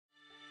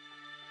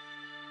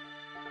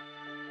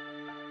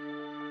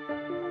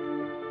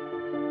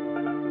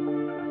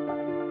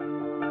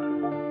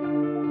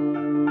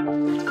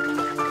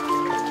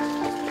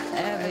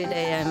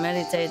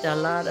with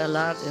a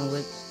lot, and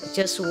with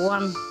just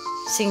one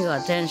single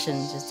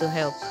attention, just to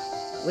help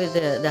with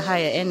the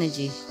higher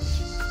energy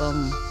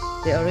from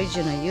the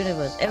original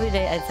universe. Every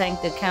day I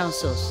thank the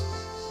councils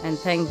and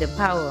thank the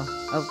power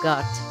of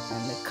God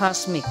and the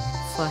cosmic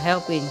for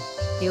helping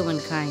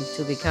humankind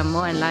to become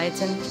more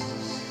enlightened,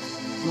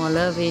 more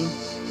loving,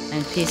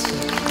 and peaceful.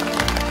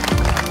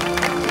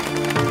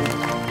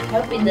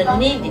 Helping the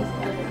needy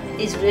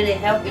is really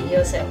helping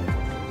yourself.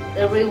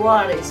 The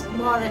reward is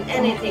more than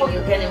anything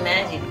you can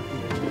imagine.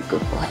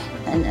 Good boy,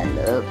 and I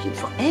love you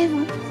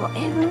forever,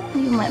 forever.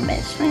 You're my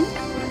best friend.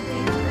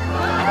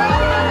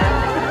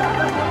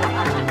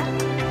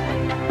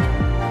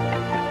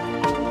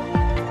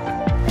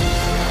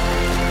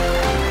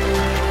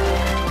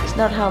 It's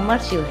not how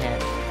much you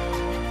have.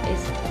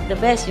 It's the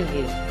best you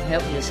give.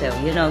 Help yourself.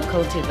 You know,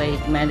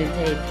 cultivate,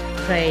 meditate,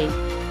 pray.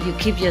 You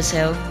keep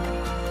yourself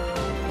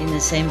in the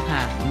same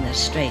path, in the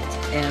straight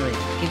area.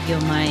 Keep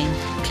your mind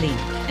clean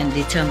and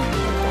determined.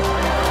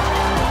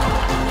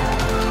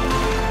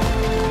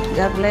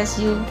 God bless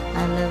you.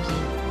 I love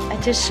you. I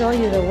just show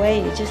you the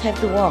way. You just have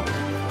to walk.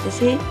 You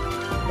see?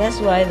 That's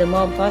why the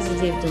more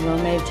positive, the more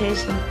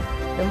meditation,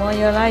 the more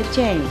your life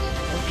change.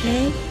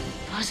 Okay?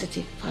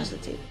 Positive,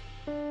 positive.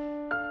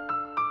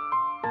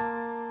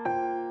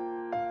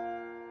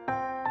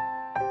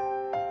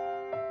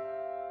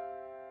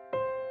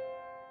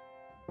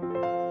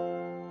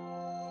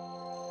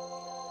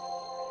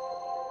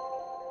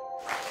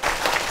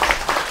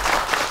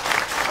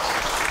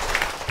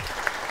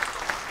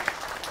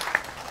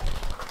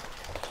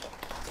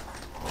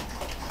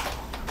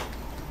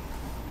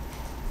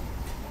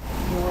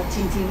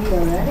 Watching TV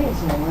already,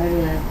 so why do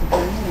I have to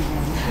come in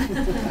again?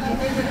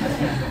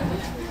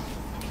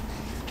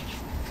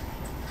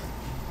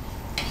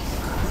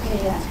 Okay,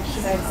 yeah,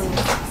 try to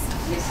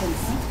listen.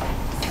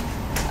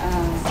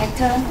 Take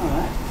turn,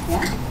 alright?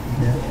 Yeah?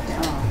 Yeah.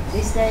 Oh,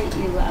 this day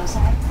you go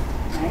outside,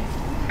 right?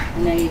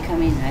 And then you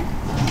come in, right?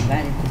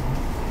 Very good.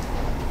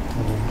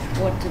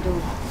 What to do?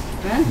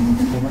 Huh?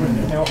 我们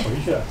明天要回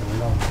去了，怎么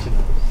让我们进来？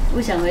不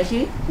想回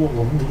去？我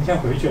们明天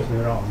回去，所以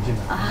让我们进来。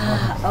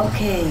啊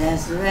 ，OK,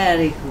 that's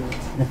very good.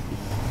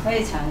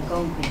 非常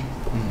公平。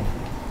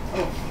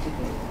哦，这个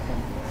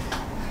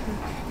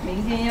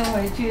明天要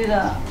回去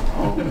了。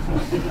哦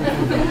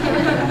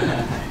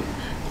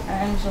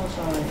I'm so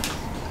sorry.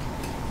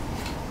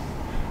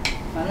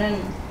 反正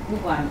不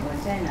管我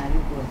在哪个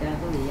国家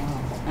都一样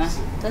啊。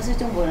这是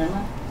中国人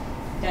吗？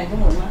讲中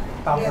文吗？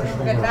大部分是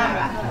中国人。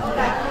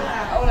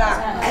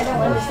I don't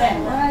understand.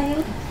 Where are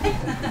you?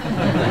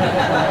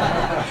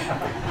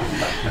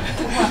 不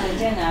管你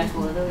在哪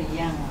国都一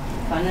样啊，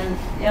反正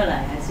要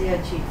来还是要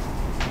去。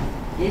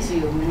也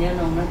许我们要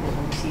弄那个东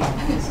西，那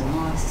个什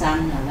么山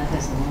啊，那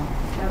个什么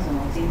叫什么？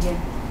今天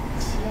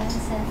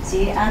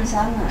吉安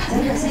山啊，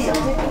真的是有这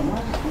种吗？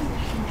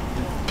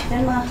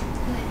真吗？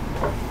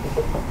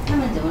他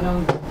们怎么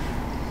弄的？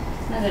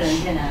那个人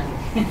在哪里？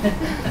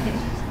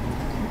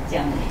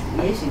讲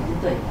也许不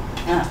对吧？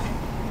啊，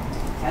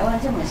台湾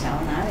这么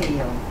小，哪里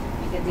有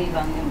一个地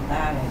方那么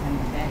大的？他们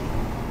在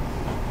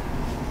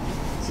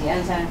喜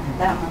安山很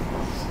大吗？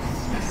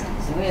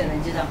有没有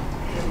人知道？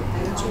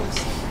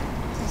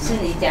是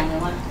你讲的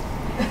吗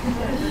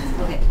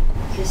 ？OK，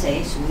 是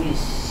谁属于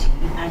喜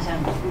安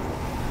山的？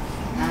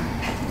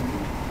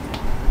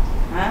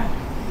啊？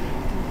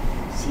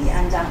喜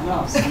安山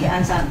哦，喜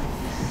安山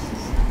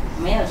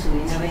没有属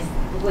于那边，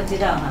不过知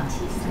道哈。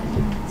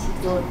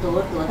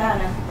多大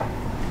呢？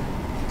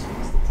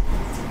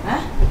啊？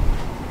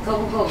够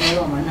不够给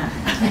我们啊？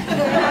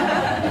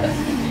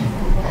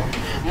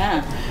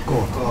啊？够。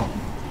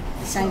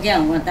山这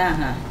么大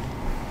哈？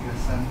一个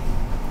山。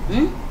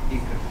嗯？一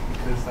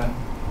颗山。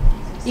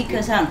一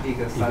颗山。一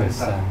个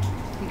山。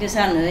一个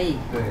山而已。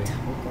对。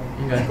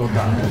应该够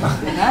大。啊？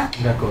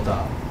应该够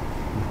大。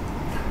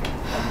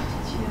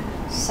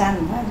山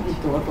它是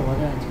多的，怎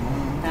么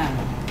能大呢？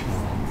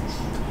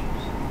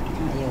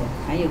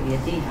还有别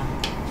的地方。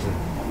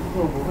不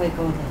过不会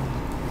够的。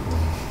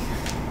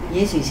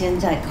也许现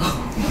在够。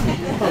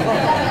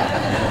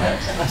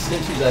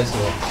先去再说。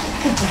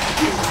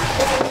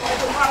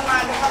Con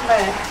mang cho con về.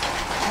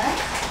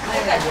 Đây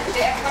là chị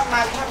em con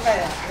mang cho con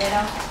về. Về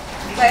đâu?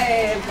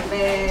 Về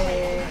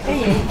cái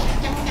gì?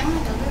 Chấm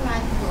được cái mai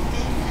của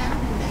cái áo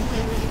để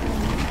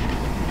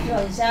quay.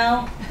 Rồi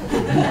sao?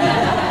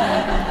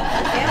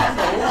 Kéo không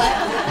đủ rồi.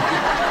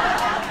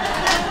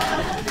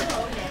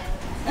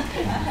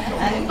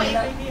 Anh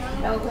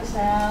đâu có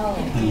sao.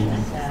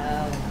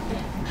 Sao?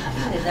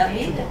 Người ta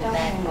biết là trong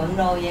bận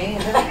đồ vậy,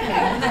 người ta biết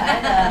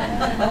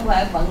không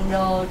phải bận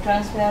đồ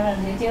transparent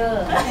hay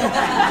chưa?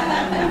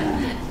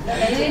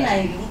 Cái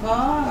này cũng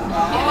có.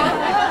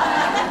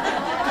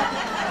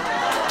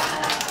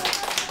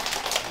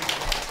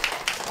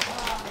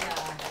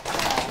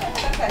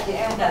 tất cả chị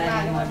em Trời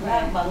mà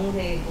ra bận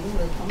thì cũng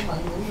được, không bận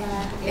cũng ra.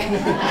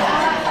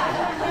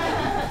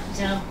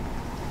 Sao?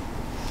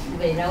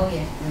 Về đâu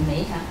vậy? Về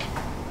Mỹ hả?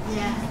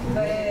 Dạ.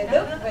 về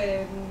Đức,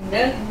 về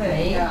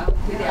Mỹ.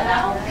 Thụy Điển.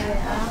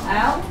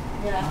 Áo.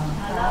 Dạ.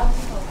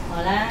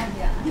 Hà Lan.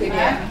 Thụy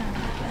Điển.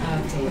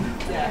 Ok.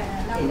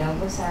 Thì đâu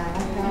có xa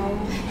lắm đâu.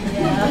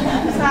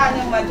 Xa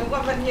nhưng mà chúng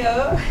con vẫn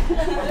nhớ.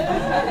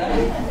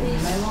 Thì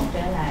mai mốt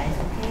trở lại,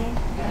 ok?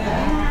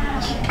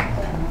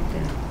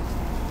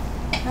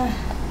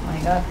 My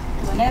God,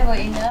 never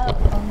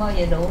enough, không bao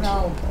giờ đủ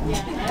đâu.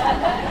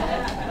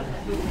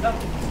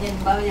 Nhìn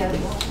bao giờ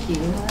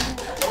chịu hết.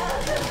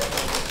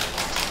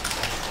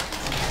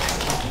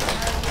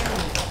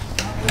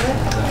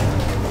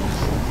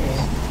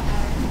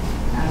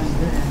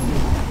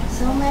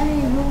 So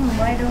many room,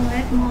 why don't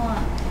let more?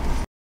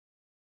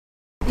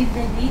 If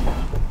they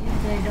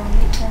don't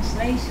need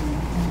translation,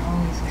 they can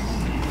always come.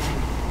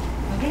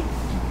 Okay?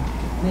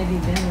 Maybe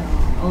better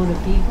older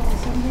people or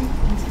something.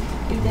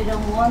 If they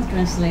don't want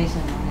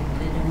translation, or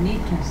they don't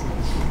need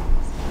translation.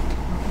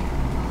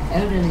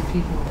 Elderly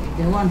people, if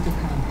they want to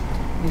come.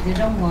 If they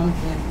don't want,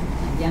 then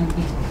young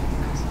people.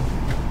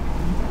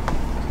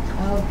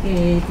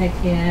 Okay,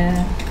 take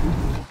care.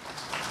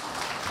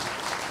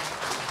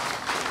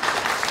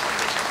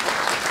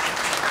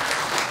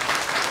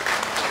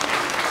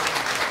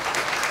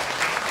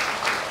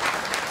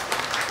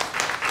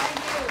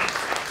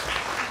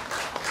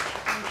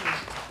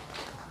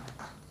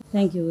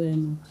 Thank you very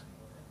much.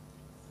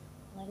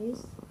 What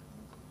is?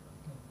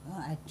 Oh,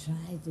 I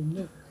try to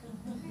look.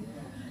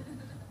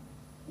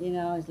 You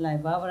know, it's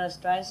like Barbara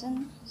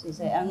Streisand. She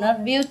said, I'm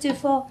not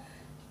beautiful,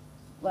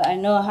 but I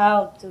know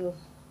how to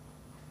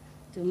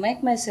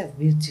make myself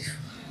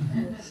beautiful.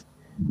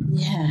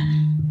 Yeah.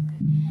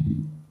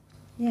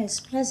 Yeah, it's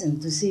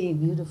pleasant to see a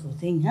beautiful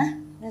thing, huh?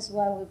 That's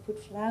why we put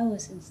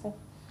flowers and stuff.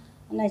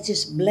 And I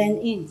just blend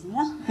in, you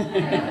know?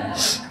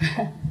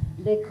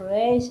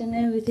 Decoration,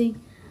 everything.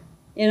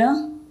 You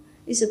know,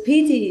 it's a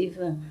pity if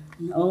an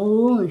old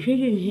woman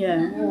sitting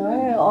here,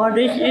 all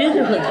this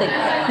beautiful thing.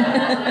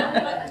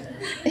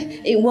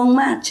 It won't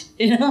match,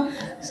 you know.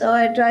 So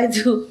I try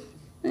to,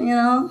 you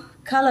know,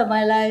 color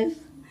my life.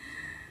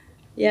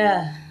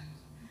 Yeah,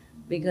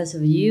 because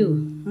of you.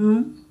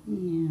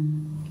 Yeah.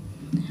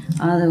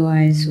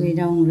 Otherwise, we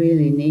don't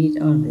really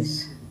need all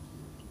this.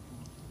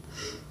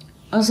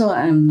 Also,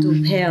 I'm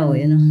too pale,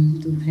 you know,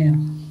 too pale.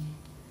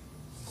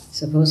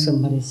 Suppose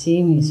somebody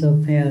see me so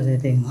pale, they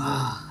think,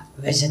 wow,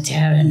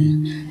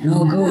 vegetarian,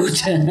 no good.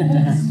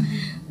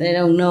 They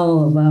don't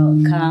know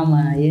about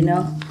karma, you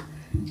know.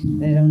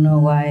 They don't know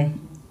why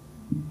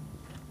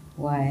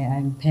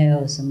I'm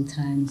pale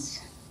sometimes.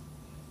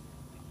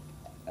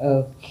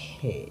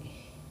 Okay,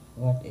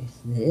 what is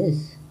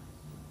this?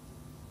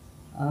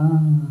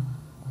 Oh,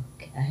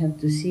 okay. I have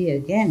to see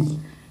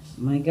again.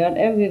 My God,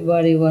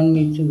 everybody want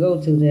me to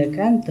go to their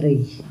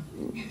country.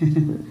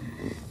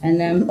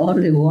 And I'm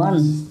only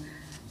one.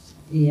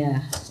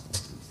 Yeah,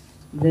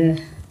 the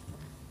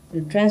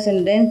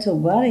transcendental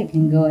body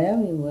can go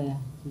everywhere.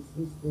 This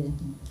is the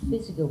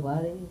physical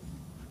body.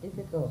 It's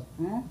difficult,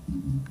 huh?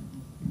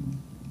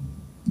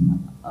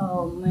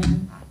 Oh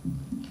man,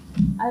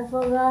 I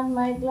forgot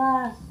my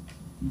glass.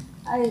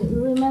 I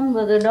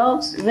remember the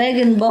dog's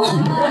vegan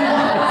bone, but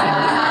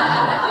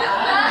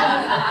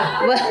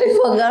I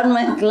forgot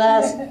my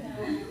glass.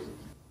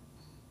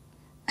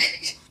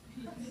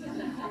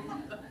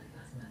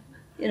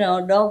 You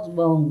know, dog's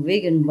bone,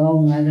 vegan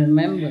bone, I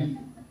remember.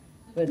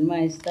 But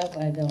my stuff,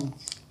 I don't.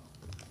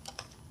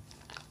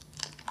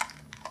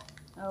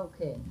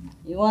 Okay.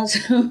 You want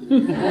some?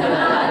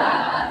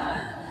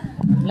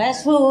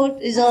 Less food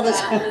is all the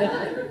time.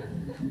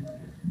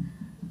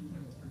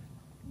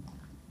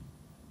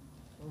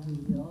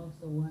 You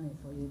also want it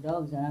for your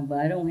dogs, but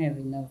I don't have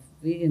enough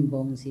vegan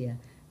bones here.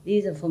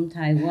 These are from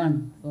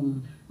Taiwan,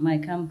 from my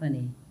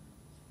company.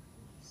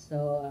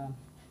 So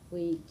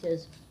we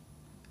just,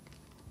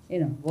 you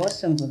know, bought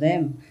some for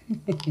them.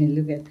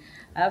 Look at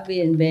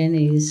Abby and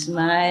Benny is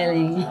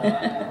smiling.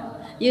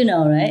 You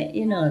know, right?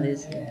 You know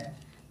this.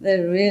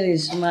 They're really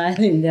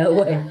smiling their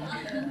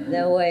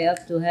way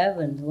up to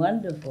heaven.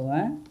 Wonderful,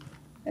 huh?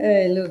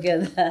 Hey, look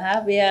at the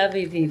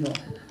happy people.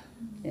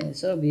 Yeah,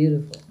 so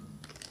beautiful.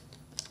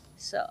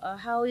 So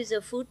how is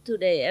the food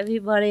today?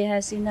 Everybody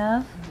has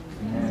enough?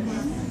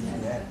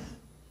 Yes.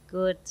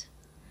 Good.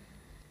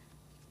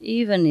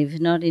 Even if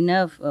not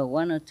enough,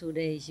 1 or 2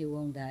 days you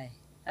won't die.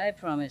 I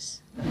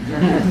promise.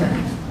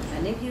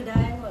 And if you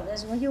die, well,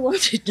 that's what you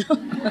want to do.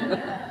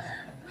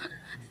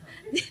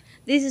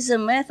 This is a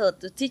method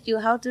to teach you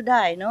how to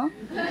die, no?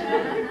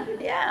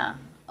 Yeah.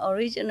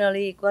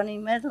 Originally,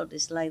 Quan method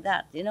is like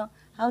that, you know,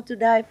 how to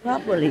die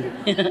properly.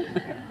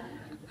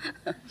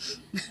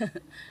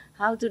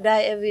 How to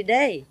die every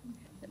day.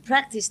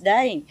 Practice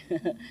dying.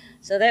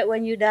 So that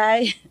when you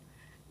die,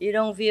 you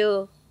don't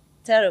feel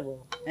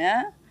terrible,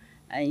 yeah?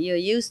 And you're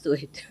used to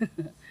it.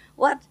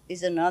 What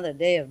is another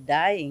day of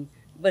dying?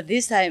 But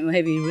this time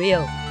may be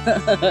real.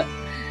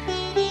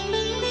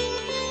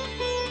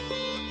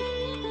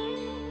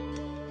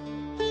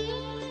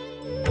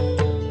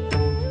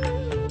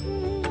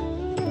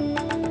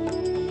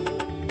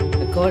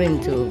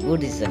 According to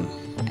Buddhism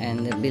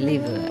and the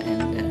believer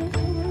and the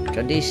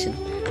tradition,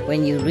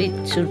 when you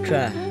read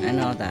sutra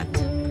and all that,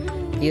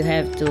 you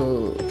have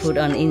to put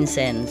on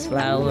incense,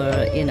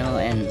 flower, you know,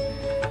 and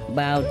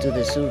bow to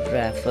the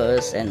sutra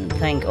first and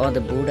thank all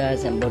the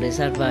Buddhas and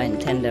Bodhisattvas in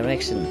 10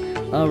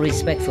 directions, all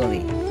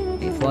respectfully,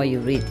 before you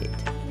read it,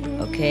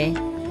 okay?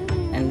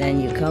 And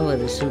then you cover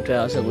the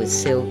sutra also with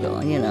silk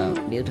or,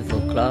 beautiful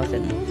cloth,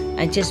 and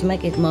I just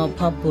make it more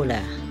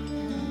popular.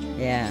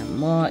 Yeah,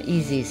 more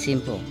easy,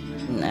 simple.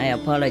 And I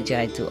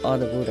apologize to all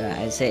the Buddha.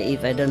 I say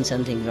if I done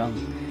something wrong,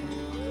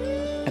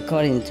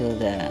 according to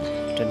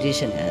the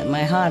tradition,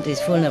 my heart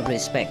is full of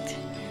respect.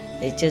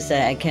 It's just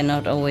that I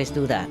cannot always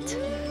do that.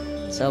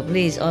 So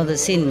please, all the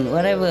sin,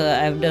 whatever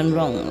I've done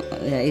wrong,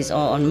 is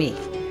all on me.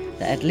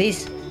 At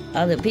least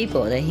other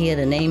people, they hear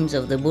the names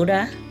of the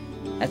Buddha,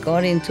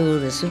 according to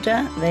the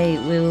sutta, they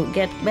will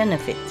get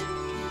benefit.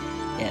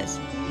 Yes.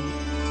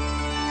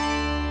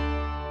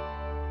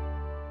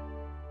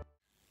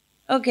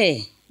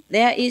 Okay,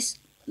 there is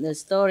the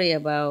story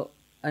about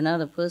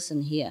another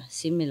person here,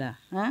 similar,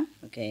 huh?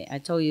 Okay, I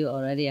told you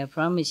already, I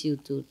promised you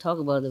to talk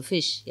about the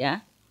fish,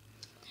 yeah?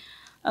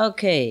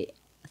 Okay,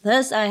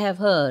 thus I have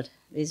heard,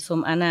 this is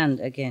from Anand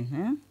again,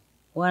 huh?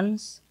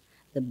 Once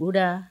the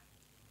Buddha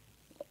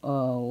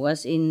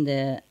was in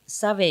the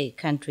Save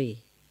country,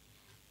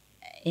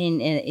 in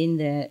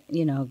the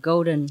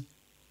golden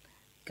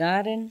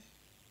garden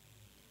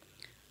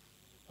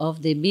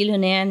of the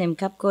billionaire named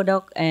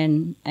Kapkodok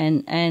and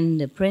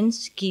the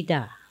Prince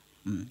Kita.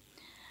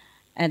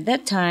 At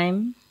that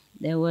time,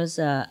 there was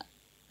a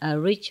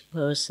rich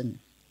person.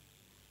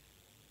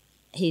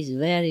 He's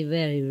very,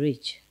 very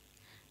rich,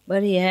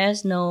 but he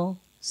has no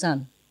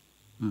son.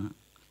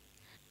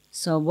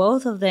 So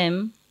both of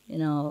them,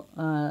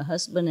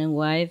 husband and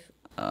wife,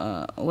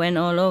 went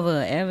all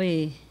over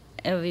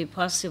every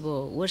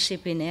possible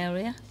worshiping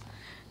area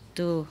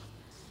to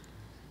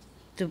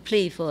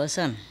plead for a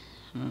son.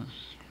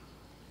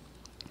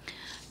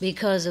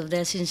 Because of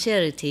their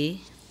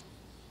sincerity,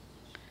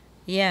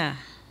 yeah,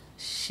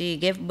 she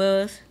gave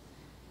birth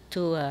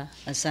to a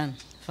son,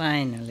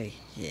 finally,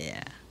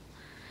 yeah.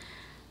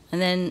 And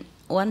then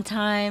one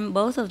time,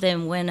 both of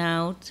them went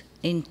out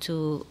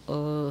into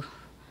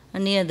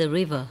near the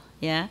river,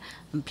 yeah,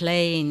 and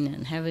playing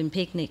and having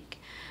picnic.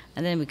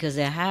 And then because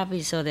they're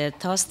happy, so they're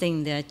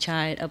tossing their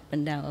child up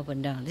and down, up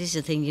and down. This is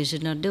the thing you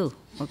should not do,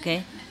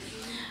 okay?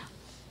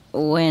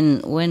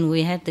 When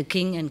we had the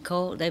king and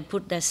court, they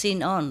put that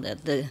scene on,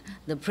 that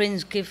the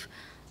prince give,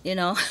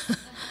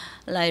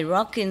 like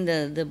rocking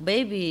the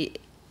baby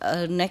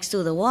next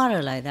to the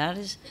water like that,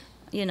 is,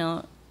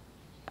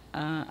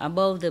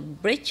 above the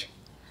bridge.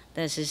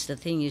 That is the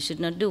thing you should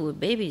not do with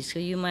babies, so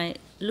you might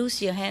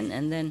lose your hand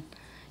and then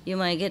you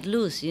might get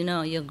loose,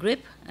 your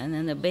grip, and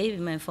then the baby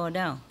might fall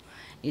down.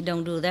 You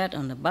don't do that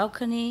on the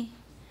balcony,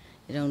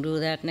 you don't do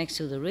that next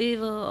to the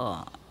river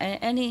or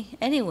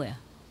anywhere.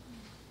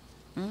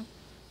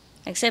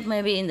 Except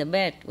maybe in the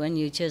bed when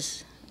you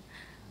just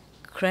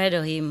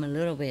cradle him a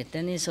little bit,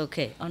 then it's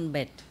okay. On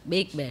bed,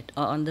 big bed,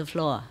 or on the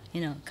floor,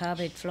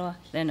 carpet floor,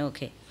 then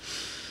okay.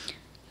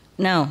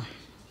 Now,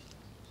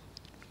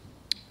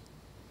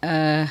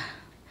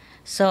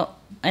 so,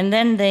 and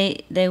then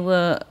they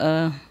were,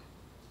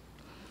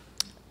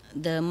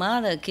 the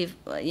mother keep,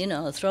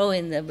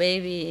 throwing the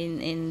baby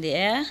in the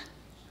air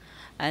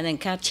and then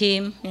catch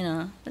him,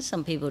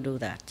 some people do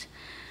that.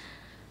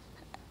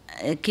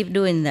 Keep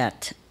doing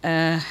that.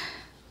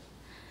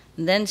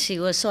 Then she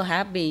was so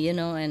happy,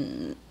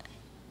 and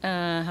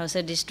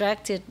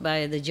distracted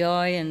by the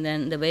joy, and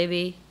then the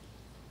baby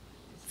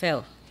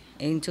fell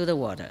into the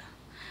water.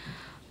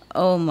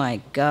 Oh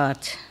my God.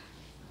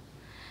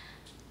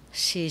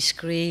 She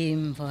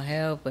screamed for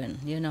help and,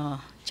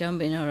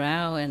 jumping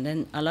around, and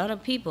then a lot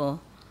of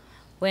people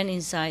went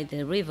inside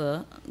the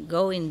river,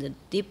 go in the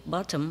deep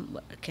bottom,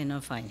 but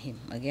cannot find him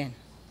again.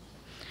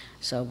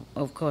 So,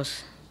 of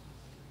course,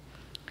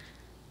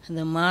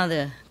 the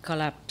mother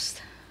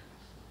collapsed,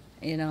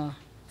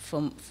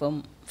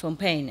 from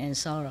pain and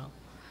sorrow,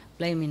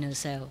 blaming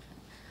herself.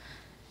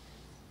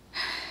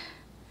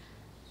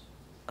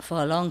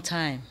 For a long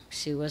time,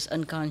 she was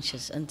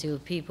unconscious until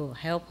people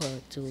helped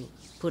her to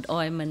put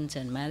ointments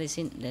and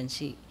medicine, then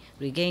she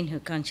regained her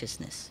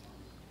consciousness.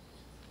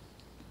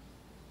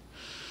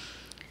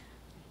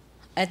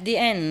 At the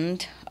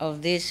end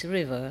of this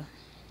river,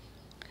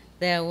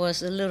 there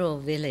was a little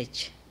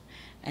village.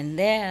 And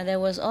there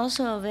was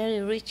also a very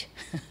rich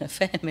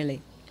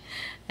family.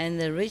 And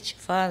the rich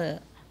father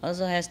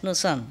also has no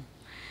son.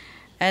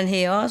 And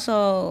he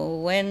also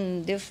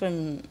went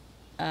different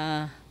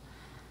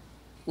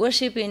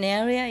worshiping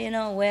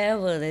area,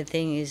 wherever they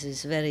think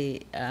is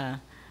very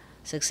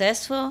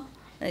successful.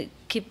 They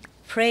keep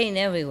praying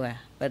everywhere,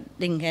 but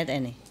didn't get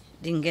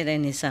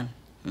any son.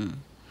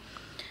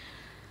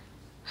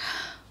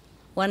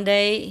 One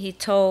day he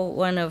told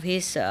one of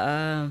his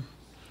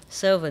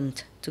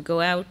servants to go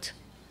out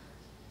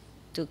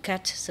to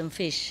catch some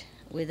fish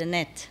with a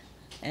net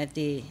at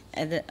the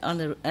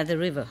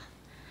river.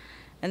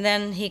 And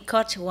then he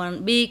caught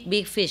one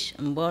big fish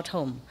and brought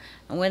home.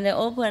 And when they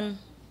opened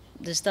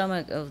the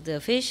stomach of the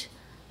fish,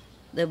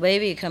 the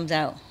baby comes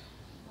out,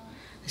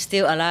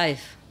 still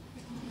alive.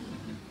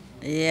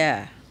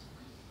 Yeah.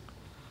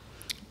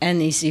 And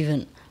it's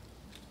even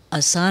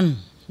a son.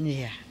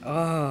 Yeah.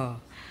 Oh,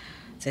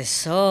 they're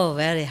so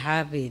very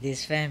happy,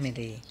 this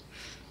family.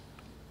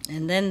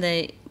 And then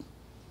they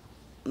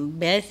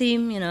bathe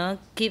him,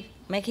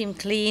 make him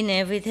clean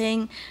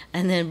everything,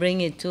 and then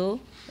bring it to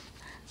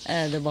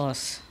the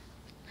boss.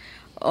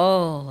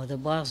 Oh, the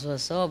boss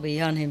was so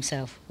beyond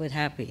himself with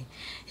happy.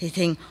 He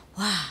think,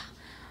 wow,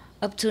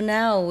 up to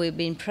now we've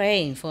been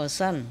praying for a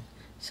son.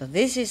 So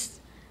this is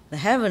the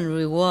heaven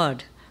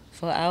reward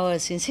for our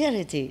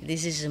sincerity.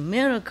 This is a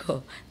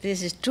miracle.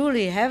 This is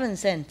truly heaven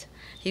sent.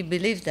 He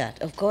believed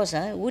that. Of course,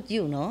 would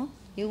you know?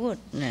 You would?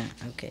 No,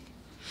 okay.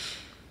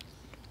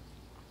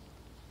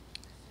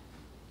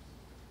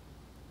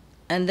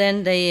 And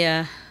then they,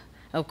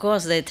 of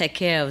course, they take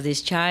care of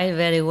this child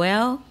very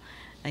well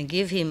and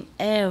give him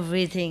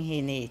everything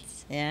he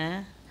needs.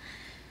 Yeah.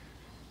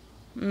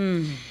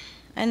 And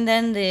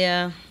then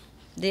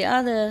the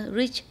other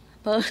rich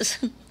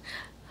person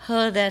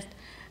heard that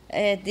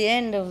at the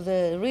end of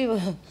the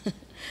river,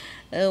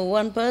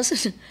 one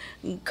person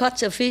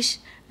caught a fish,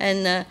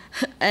 and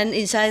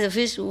inside the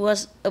fish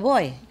was a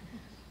boy.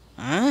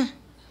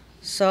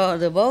 So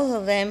the both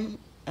of them,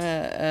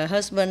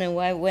 husband and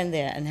wife, went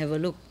there and have a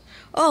look.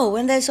 Oh,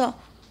 when they saw,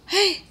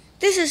 hey,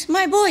 this is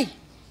my boy,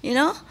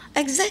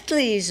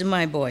 exactly is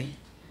my boy.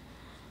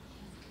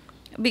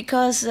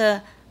 Because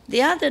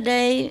the other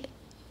day,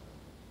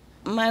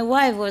 my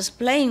wife was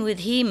playing with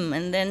him,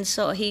 and then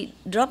so he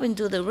dropped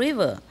into the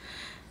river.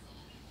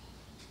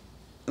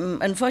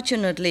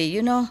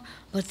 Unfortunately,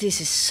 but this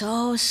is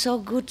so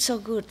good, so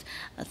good.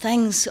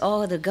 Thanks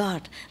all the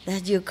God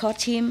that you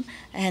caught him,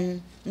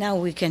 and now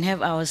we can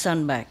have our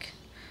son back.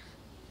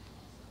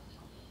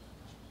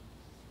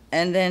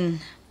 And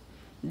then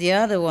the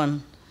other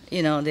one,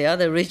 the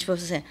other rich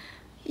person said,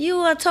 you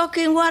are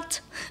talking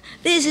what?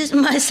 This is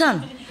my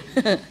son.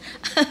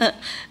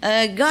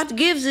 God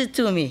gives it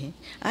to me.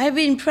 I've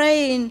been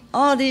praying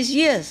all these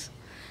years.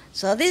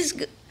 So this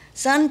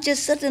son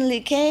just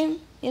suddenly came,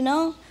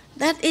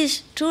 That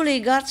is truly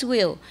God's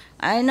will.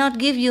 I not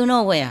give you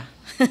nowhere.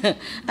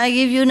 I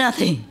give you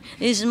nothing.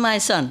 This is my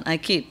son, I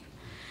keep.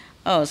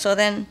 Oh, so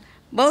then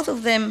both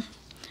of them,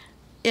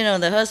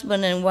 the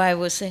husband and wife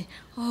will say,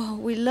 oh,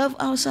 we love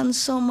our son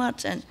so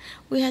much, and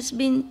we have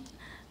been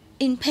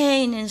in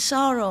pain and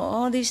sorrow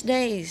all these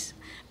days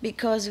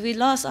because we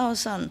lost our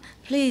son.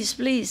 Please,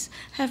 please,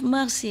 have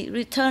mercy.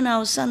 Return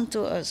our son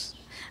to us.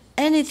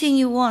 Anything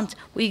you want,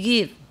 we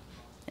give.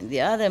 And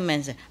the other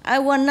man said, I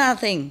want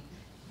nothing.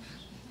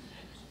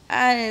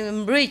 I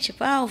am rich,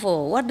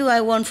 powerful. What do I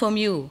want from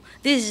you?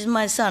 This is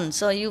my son,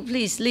 so you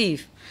please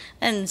leave.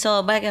 And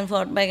so back and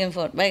forth, back and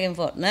forth, back and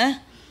forth. Nah?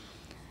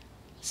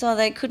 So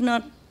they could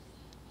not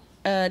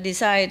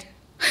decide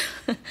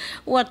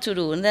what to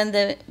do. And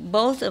then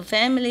both the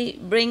family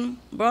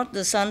brought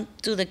the son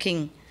to the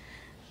king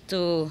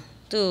so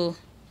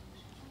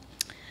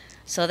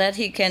that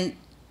he can,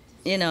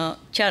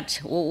 judge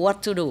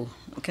what to do,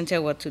 can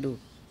tell what to do.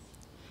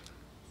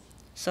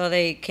 So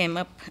they came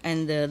up,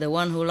 and the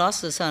one who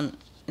lost the son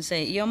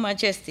say, Your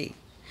Majesty,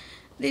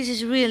 this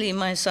is really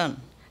my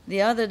son.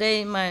 The other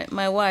day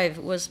my wife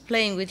was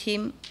playing with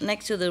him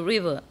next to the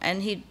river,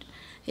 and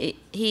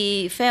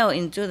he fell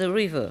into the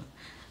river.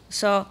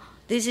 So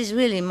this is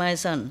really my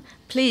son.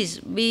 Please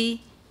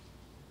be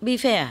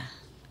fair,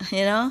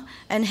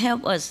 and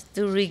help us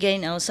to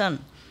regain our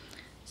son.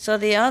 So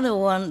the other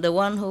one, the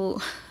one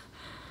who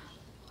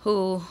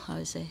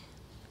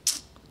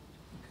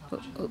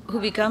who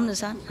become the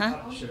son?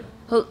 Capture.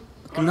 Who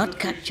not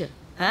capture?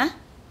 Huh?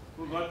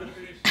 Who got the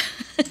fish?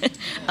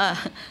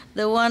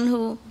 The one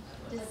who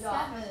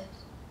Discovered.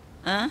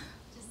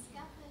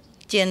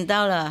 捡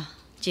到了，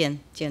捡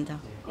到。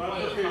 Got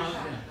the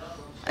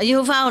fish.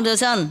 You found the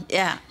son,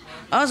 yeah.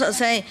 Also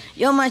say,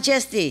 Your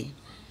Majesty,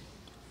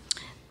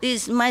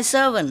 this is my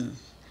servant,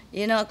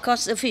 caught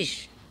the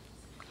fish.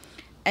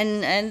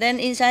 And then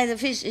inside the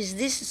fish is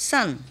this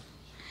son.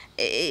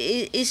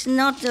 It's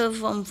not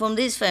from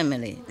this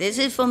family. This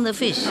is from the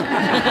fish.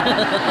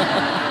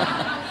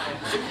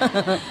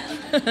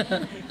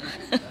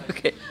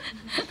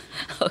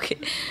 Okay.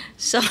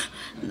 So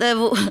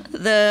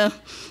the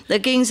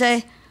king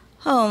say,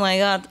 oh my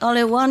God,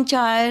 only one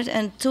child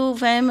and two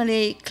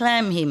family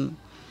claim him.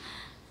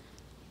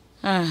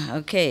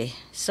 Okay.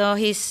 So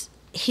he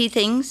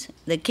thinks,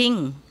 the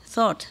king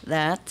thought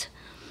that,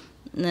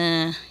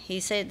 he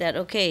said that,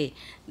 okay,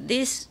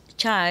 this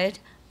child,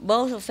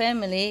 both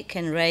family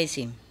can raise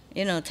him,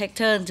 take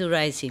turn to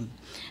raise him.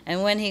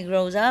 And when he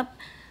grows up,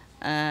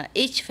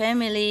 each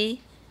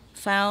family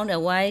found a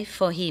wife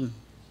for him.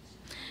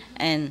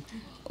 And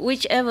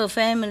whichever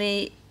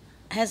family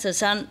has a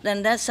son,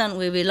 then that son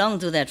will belong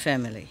to that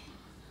family.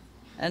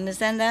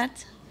 Understand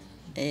that?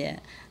 Yeah.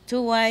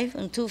 2 wives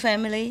and 2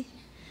 family.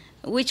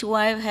 Which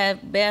wife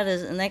have bear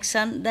the next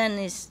son, then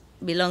it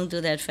belong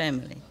to that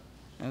family.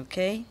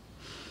 Okay?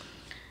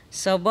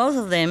 So both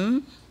of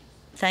them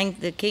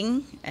thanked the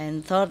king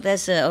and thought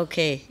that's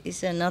okay,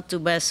 it's a not too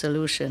bad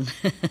solution.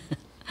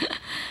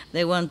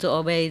 They want to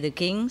obey the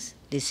king's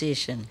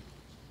decision.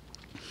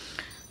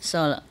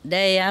 So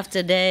day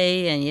after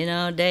day,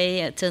 and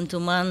day turned to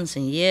months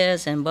and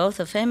years, and both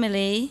the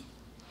family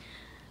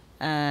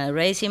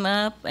raised him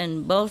up,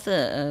 and both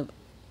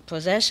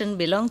possession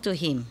belonged to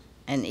him,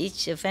 and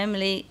each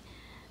family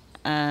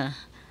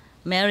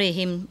marry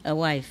him a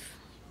wife.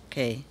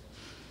 Okay.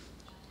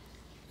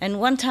 And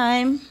one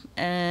time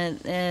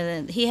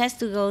he has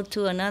to go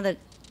to another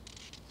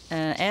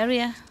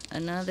area,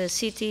 another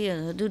city,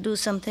 to do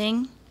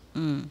something.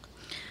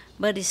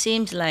 But it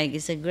seems like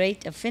it's a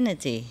great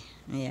affinity.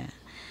 Yeah.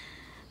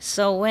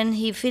 So when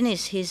he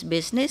finished his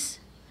business,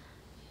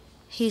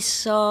 he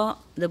saw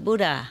the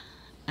Buddha.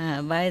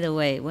 By the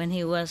way, when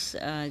he was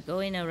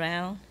going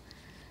around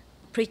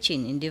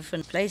preaching in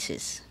different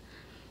places,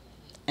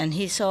 and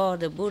he saw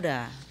the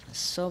Buddha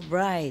so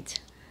bright,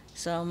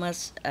 so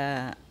much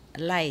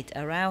light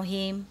around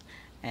him,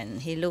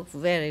 and he looked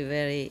very,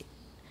 very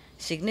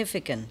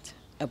significant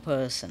a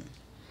person.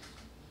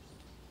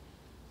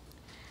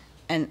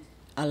 And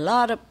a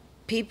lot of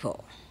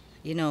people,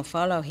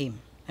 follow him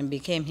and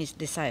became his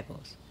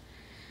disciples.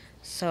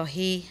 So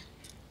he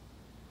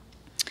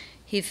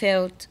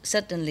felt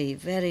suddenly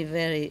very,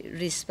 very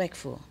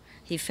respectful.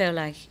 He felt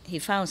like he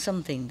found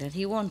something that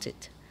he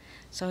wanted.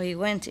 So he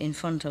went in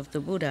front of the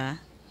Buddha,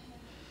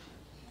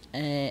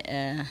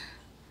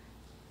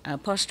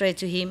 prostrate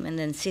to him, and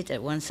then sit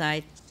at one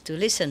side to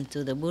listen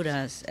to the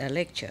Buddha's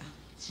lecture.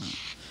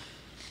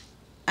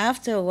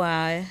 After a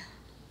while,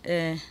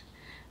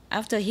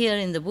 after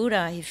hearing the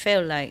Buddha, he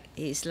felt like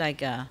his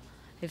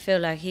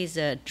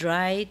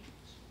dried,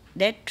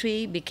 dead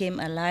tree became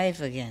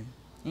alive again.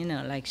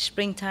 Like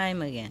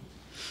springtime again,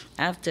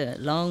 after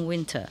long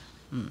winter.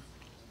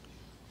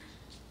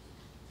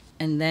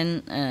 And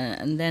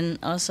then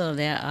also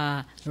there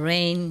are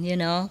rain,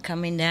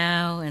 coming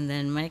down, and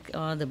then make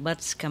all the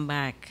buds come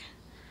back.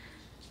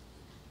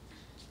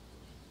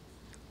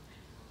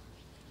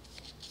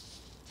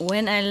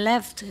 When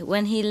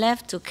he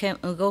left to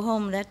go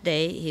home that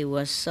day, he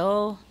was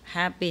so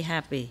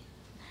happy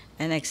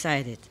and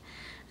excited.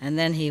 And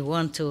then he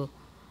wanted to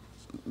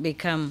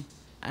become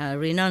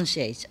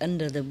renunciate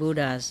under the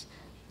Buddha's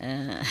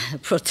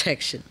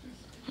protection.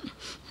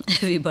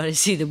 Everybody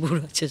see the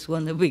Buddha just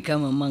want to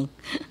become a monk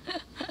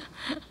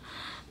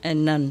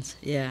and nuns,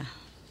 yeah.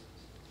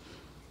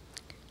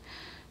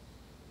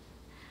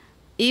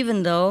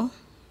 Even though,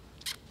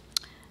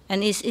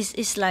 and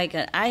it's like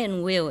an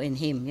iron will in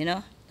him,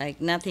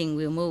 like nothing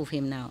will move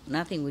him now,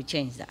 nothing will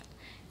change that.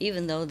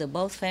 Even though the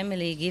both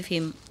family give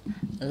him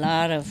a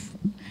lot of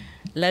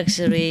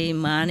luxury,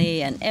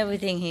 money, and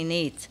everything he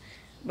needs,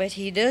 but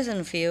he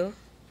doesn't feel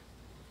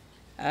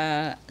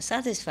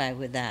satisfied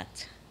with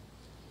that.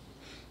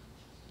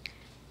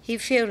 He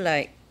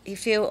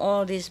feel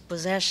all this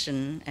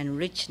possession and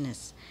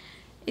richness.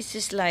 It's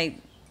just like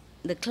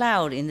the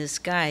cloud in the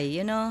sky,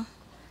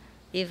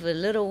 If a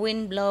little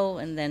wind blow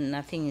and then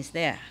nothing is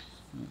there.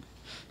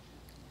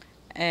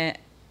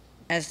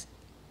 As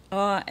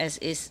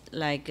is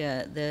like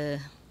the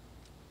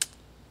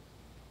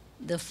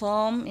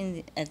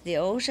foam at the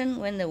ocean,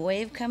 when the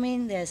wave come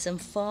in, there's some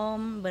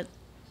foam, but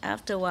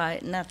after a while,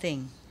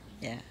 nothing.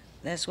 Yeah,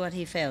 that's what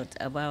he felt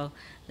about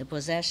the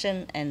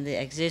possession and the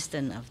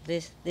existence of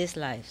this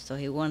life. So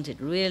he wanted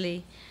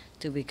really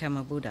to become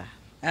a Buddha,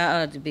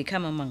 to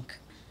become a monk.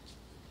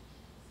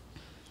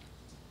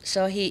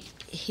 So he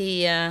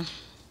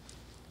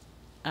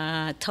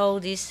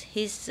told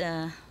his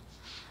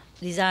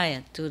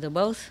desire to the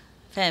both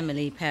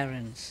family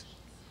parents.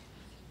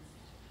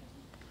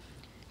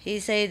 He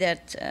said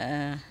that,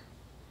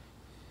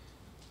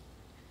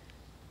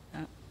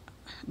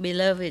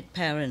 beloved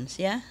parents,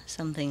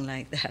 something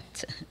like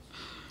that.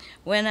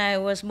 When I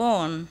was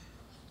born,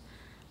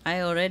 I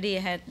already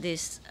had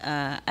this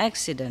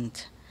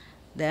accident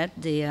that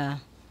the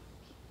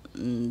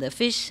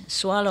fish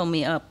swallowed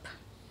me up.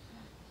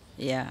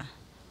 Yeah,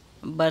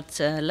 but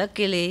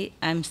luckily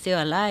I'm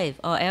still alive,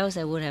 or else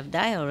I would have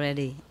died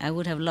already. I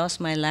would have lost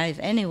my life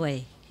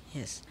anyway.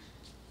 Yes.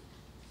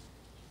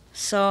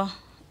 So,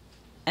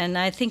 and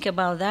I think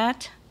about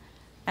that,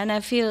 and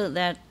I feel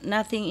that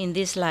nothing in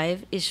this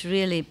life is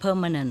really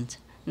permanent.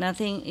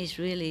 Nothing is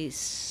really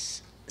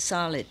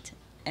solid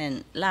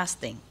and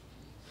lasting.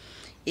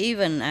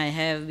 Even I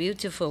have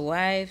beautiful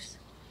wives,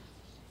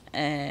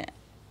 or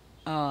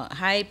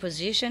high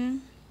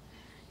position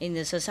in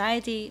the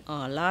society,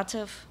 or a lot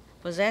of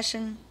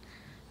possession,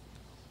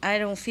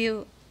 I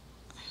feel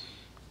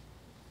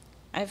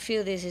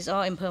this is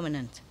all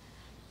impermanent.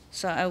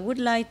 So I would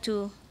like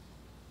to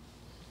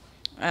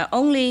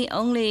only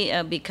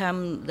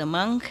become the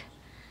monk,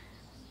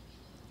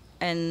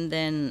 and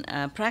then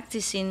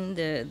practicing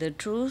the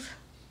truth,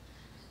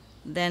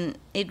 then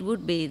it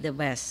would be the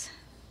best,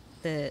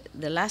 the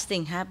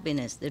lasting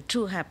happiness, the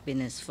true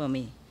happiness for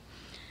me.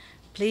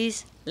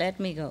 Please let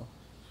me go.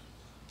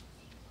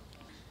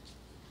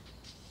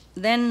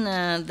 Then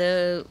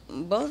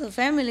both the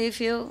family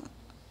feel,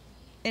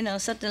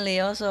 suddenly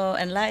also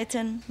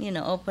enlightened,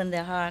 open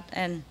their heart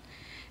and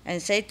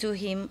say to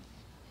him,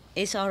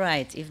 it's all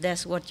right if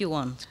that's what you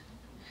want.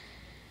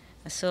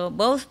 So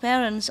both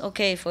parents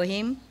okay for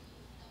him,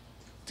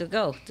 to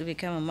go to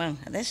become a monk.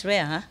 That's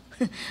rare,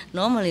 huh?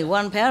 Normally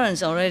one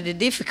parent's already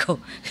difficult.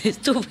 It's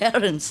two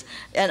parents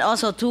and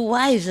also two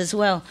wives as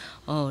well.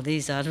 Oh,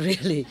 these are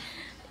really,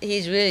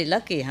 he's really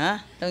lucky, huh?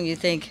 Don't you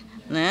think?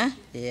 Nah?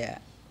 Yeah.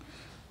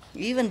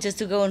 Even just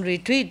to go on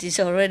retreat is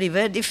already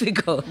very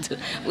difficult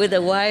with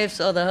the wives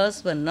or the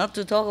husband, not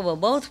to talk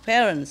about both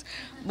parents,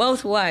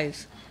 both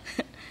wives,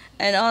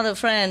 and all the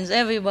friends,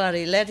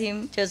 everybody, let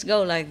him just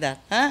go like that,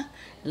 huh?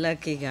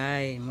 Lucky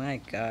guy, my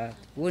God.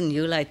 Wouldn't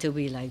you like to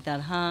be like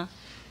that, huh?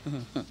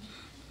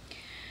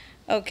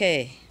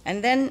 Okay,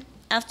 and then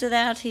after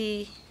that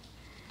he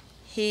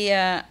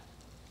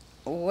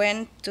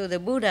went to the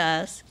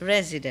Buddha's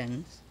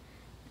residence,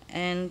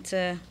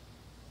 and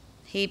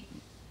he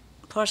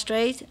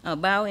prostrate or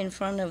bow in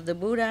front of the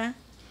Buddha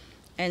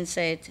and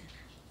said,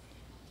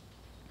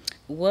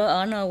 "Well,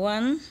 Honor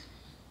One,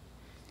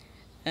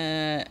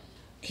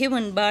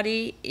 human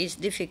body is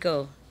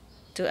difficult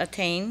to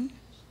attain.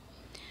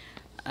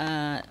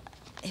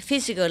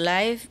 Physical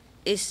life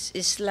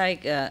is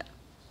like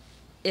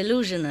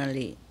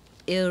illusionary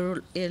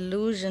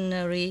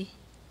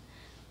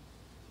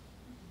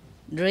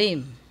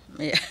dream."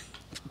 Yeah.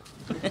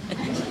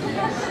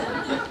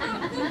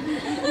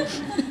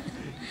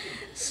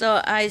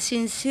 So I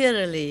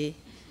sincerely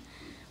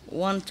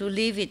want to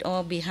leave it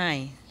all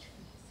behind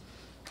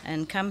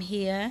and come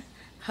here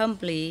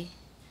humbly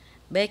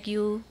beg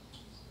you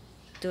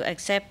to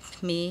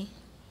accept me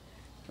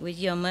with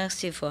your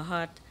merciful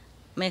heart,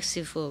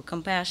 merciful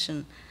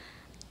compassion,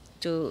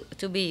 to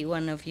be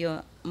one of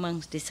your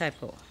monk's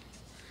disciple.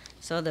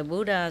 So the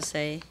Buddha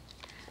say,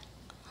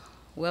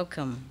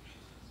 "Welcome,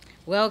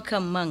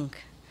 welcome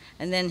monk."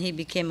 And then he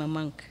became a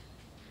monk.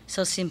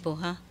 So simple,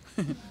 huh?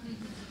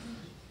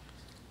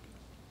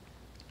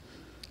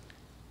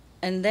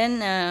 And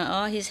then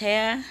all his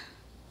hair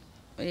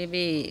will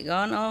be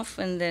gone off,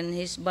 and then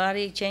his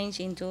body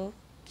changed into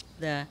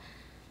the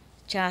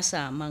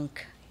chasa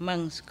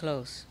monk's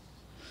clothes.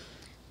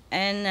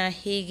 And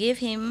he gave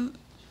him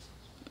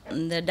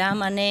the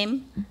Dharma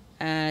name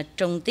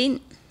Trong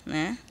Tin.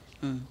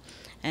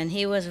 And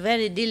he was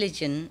very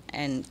diligent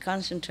and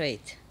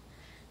concentrate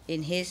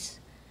in his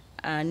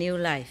new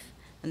life.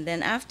 And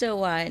then after a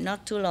while,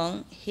 not too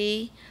long,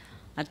 he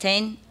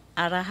attained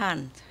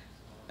Arahant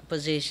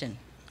position.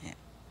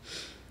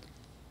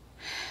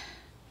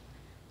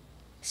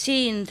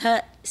 Seeing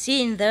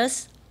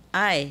thus,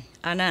 I,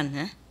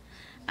 Anand,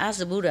 asked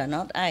the Buddha,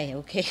 not I,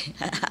 okay,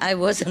 I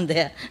wasn't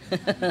there.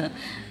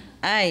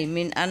 I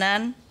mean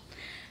Anand.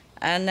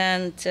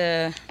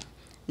 Anand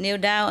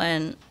knelt down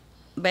and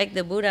begged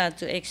the Buddha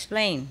to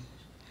explain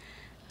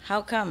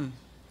how come,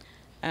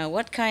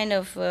 what kind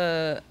of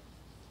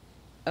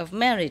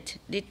merit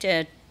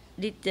did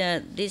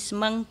this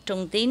monk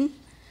Trong Tin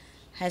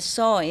has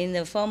saw in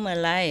the former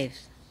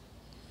life,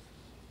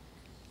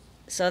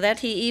 so that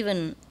he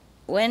even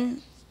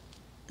went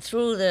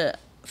through the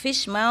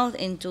fish mouth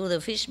into the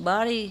fish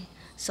body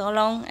so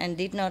long and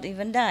did not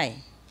even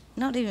die,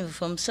 not even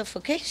from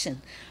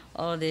suffocation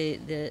or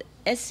the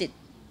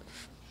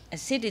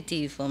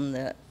acidity from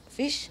the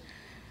fish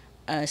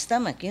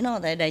stomach. You know,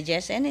 they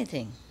digest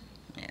anything.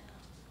 Yeah.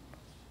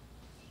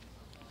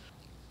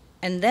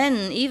 And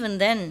then, even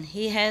then,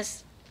 he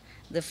has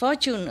the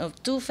fortune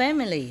of 2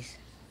 families.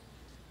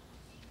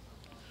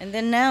 And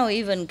then now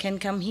even can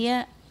come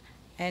here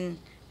and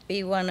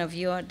be one of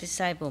your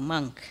disciple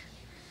monk.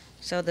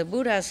 So the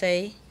Buddha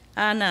say,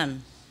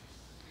 Anand,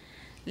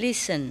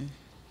 listen,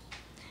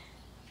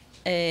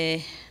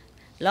 a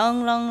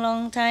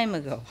long time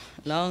ago,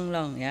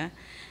 yeah,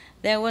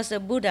 there was a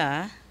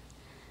Buddha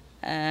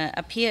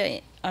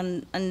appear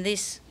on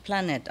this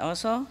planet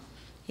also.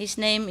 His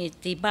name is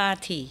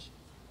Tibati.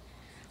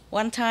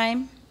 One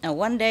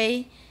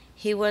day,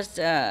 he was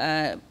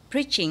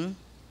preaching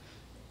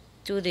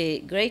to the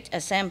great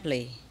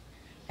assembly,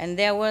 and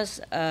there was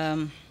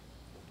a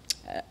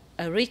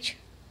rich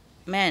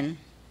man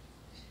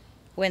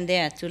went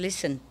there to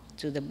listen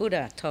to the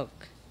Buddha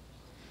talk.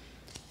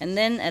 And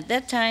then at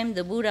that time,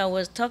 the Buddha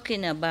was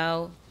talking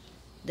about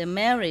the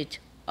merit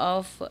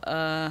of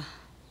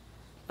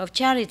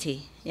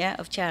charity,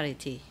 of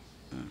charity.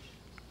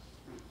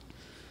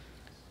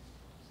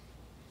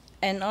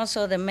 And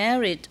also the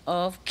merit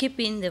of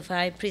keeping the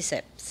 5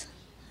 precepts,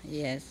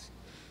 yes.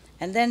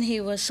 And then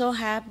he was so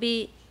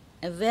happy,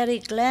 very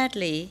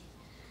gladly,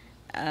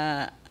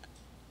 very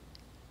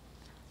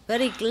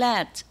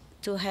glad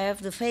to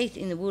have the faith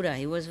in the Buddha.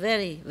 He was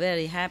very,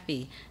 very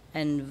happy,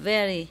 and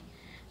very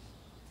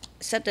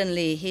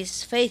suddenly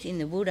his faith in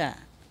the Buddha,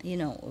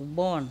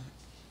 born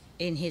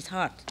in his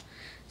heart.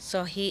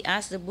 So he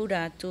asked the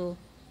Buddha to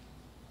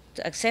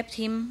accept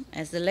him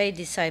as the lay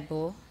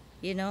disciple,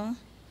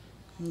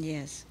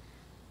 yes,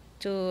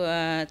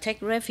 to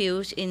take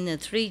refuge in the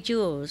 3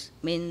 jewels,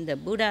 mean the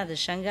Buddha, the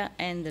Sangha,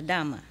 and the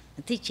Dharma,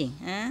 the teaching.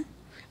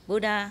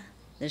 Buddha,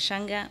 the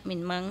Sangha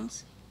mean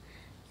monks,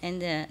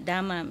 and the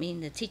Dharma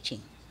mean the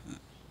teaching.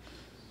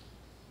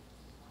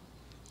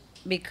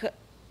 Because,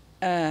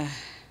 and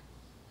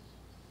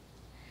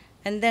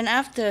then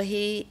after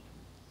he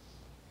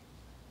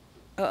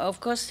Of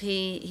course,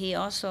 he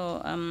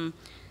also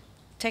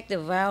take the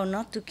vow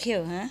not to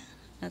kill, huh?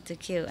 Not to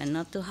kill and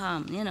not to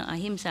harm. You know,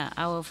 ahimsa,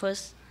 our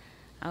first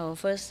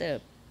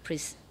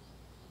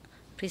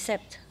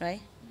precept,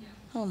 right? Yeah.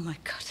 Oh my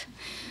God.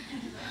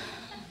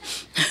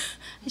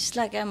 It's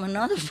like I'm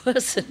another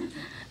person.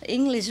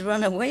 English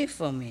run away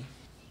from me.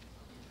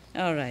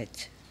 All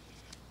right.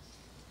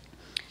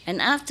 And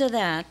after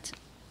that,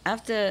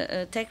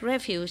 after take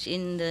refuge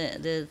in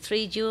the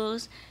three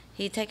jewels,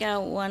 he take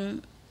out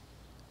one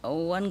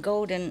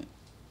golden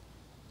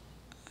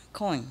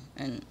coin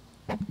and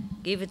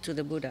give it to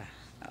the Buddha,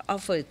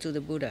 offer it to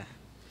the Buddha.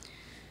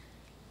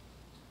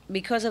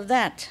 Because of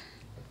that,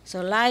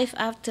 so life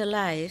after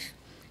life,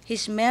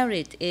 his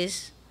merit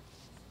is,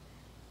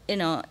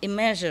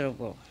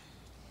 immeasurable.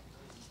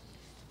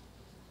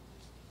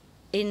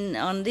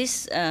 On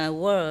this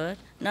world,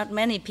 not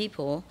many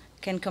people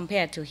can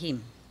compare to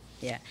him.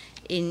 Yeah,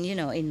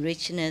 in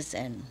richness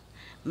and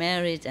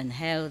merit and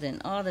health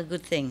and all the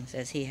good things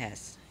as he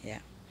has. Yeah,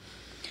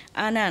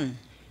 Anand,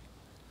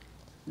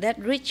 that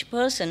rich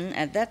person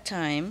at that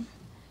time,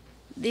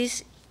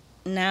 this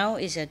now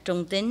is a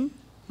trung tín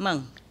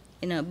monk,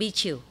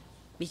 bhikkhu.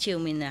 Bhikkhu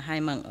means a high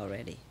monk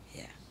already.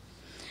 Yeah.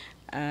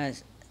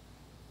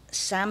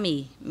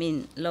 Sami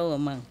means lower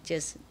monk,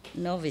 just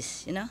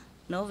novice.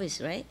 Novice,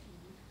 right?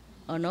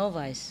 Or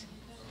novice?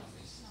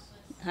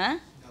 Huh?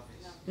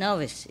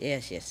 Novice.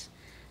 Yes.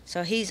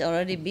 So he's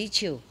already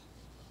bhikkhu,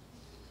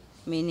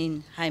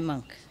 meaning high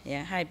monk.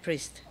 Yeah, high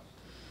priest.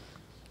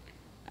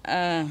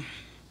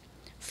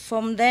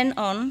 From then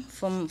on,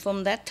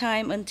 from that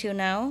time until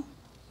now,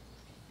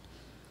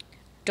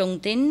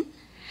 Trung Tín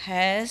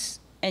has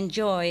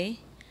enjoyed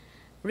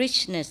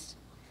richness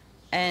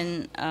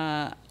and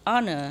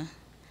honor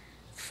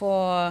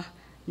for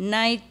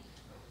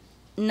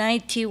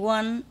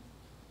 91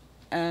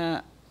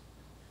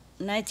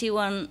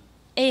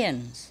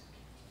 aeons.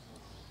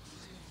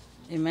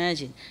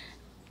 Imagine,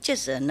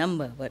 just a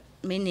number, but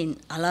meaning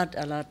a lot.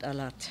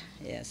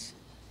 Yes.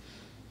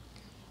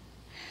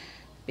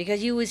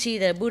 Because you will see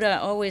that Buddha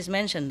always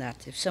mentioned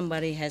that if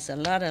somebody has a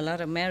lot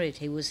of merit,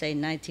 he would say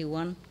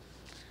 91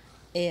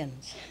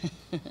 aeons.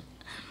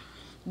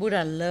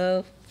 Buddha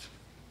love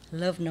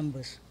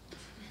numbers.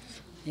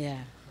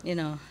 Yeah,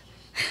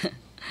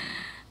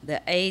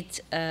 the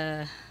eight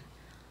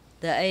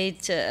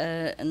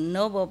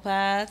noble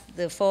paths,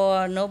 the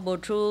 4 noble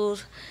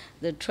truths,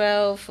 the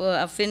 12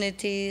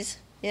 affinities.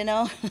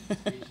 Huh?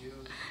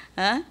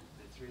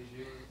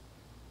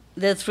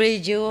 The 3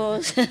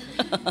 jewels.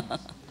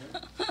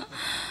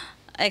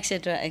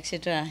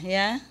 etc.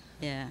 Yeah.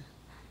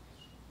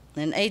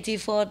 And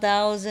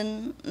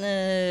 84,000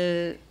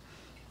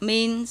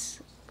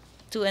 means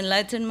to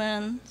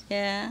enlightenment.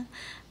 Yeah.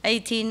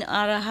 18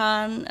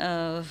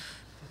 arahant,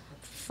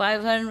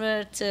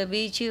 500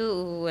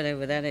 bhikkhu,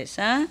 whatever that is.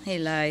 Huh? He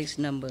likes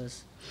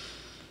numbers.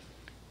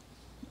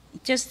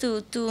 Just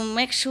to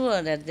make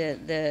sure that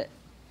the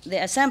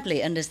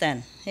assembly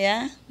understand,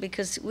 yeah?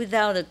 Because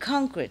without a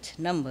concrete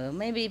number,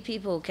 maybe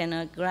people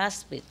cannot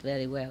grasp it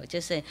very well.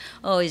 Just say,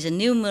 oh, it's a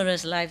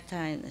numerous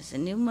lifetime. It's a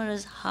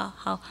numerous,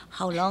 how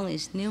long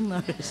is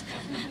numerous?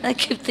 I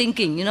keep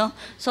thinking,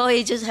 So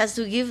he just has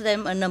to give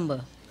them a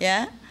number,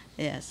 yeah?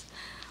 Yes.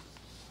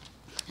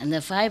 And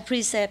the 5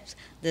 precepts,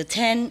 the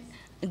 10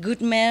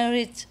 good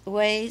merit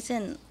ways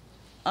and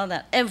all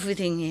that,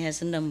 everything he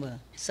has a number.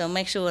 So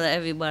make sure that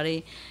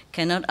everybody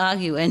cannot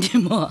argue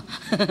anymore.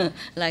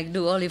 Like,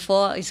 do only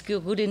 4 is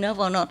good enough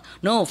or not?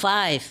 No,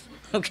 5.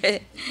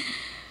 Okay.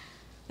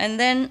 And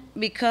then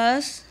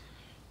because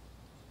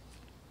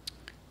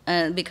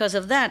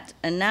of that,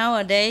 and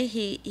nowadays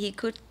he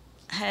could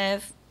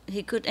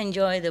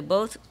enjoy the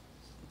both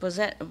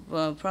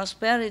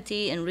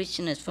prosperity and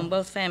richness from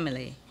both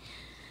family.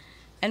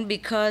 And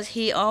because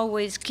he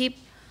always keep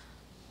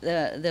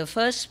the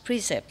first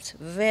precept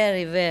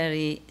very,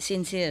 very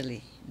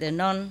sincerely, the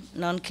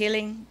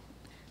non-killing,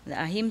 the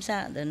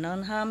ahimsa, the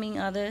non-harming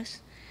others.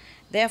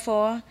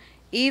 Therefore,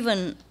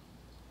 even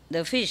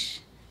the fish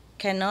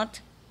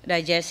cannot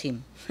digest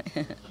him,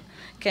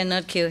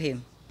 cannot kill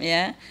him,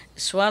 yeah?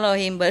 Swallow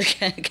him, but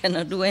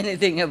cannot do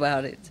anything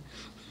about it.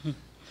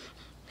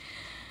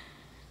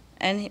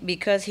 And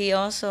because he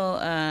also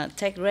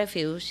take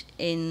refuge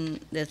in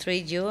the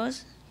 3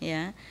 jewels,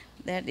 yeah,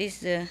 that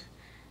is the...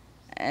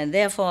 And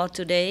therefore,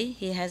 today,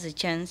 he has a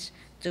chance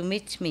to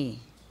meet me,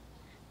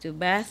 to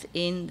bathe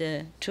in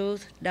the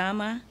truth,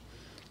 Dharma,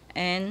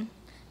 and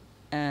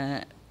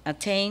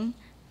attain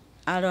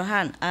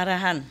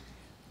arahant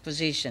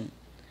position,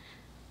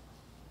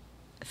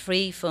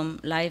 free from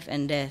life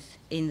and death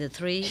in the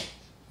 3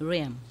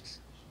 realms.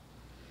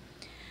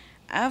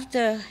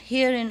 After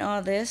hearing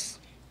all this,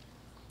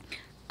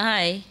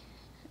 I,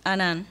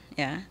 Anand,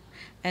 yeah,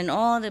 and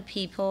all the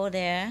people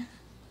there,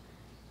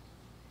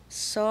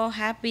 so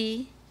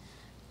happy,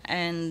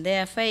 and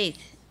their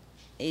faith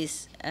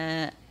is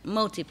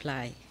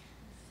multiplied,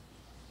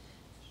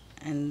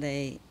 and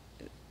they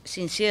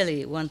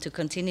sincerely want to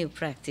continue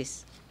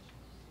practice.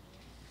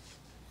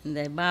 And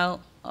they bow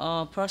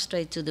or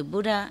prostrate to the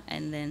Buddha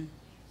and then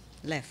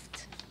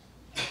left.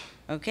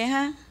 Okay,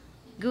 huh?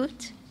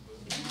 Good?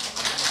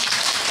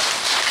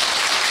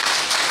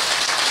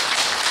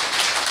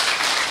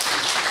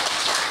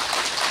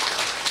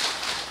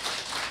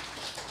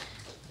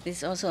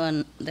 This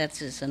also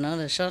that is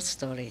another short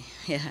story.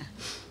 Yeah.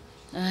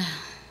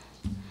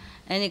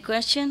 Any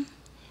question?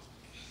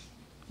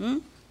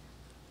 You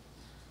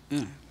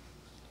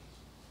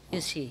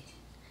see,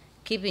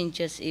 keeping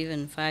just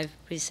even 5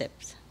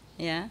 precepts.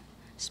 Yeah,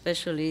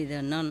 especially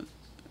the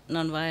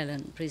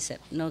non-violent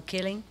precept, no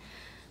killing,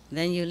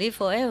 then you live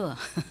forever.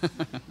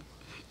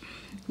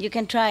 You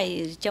can try,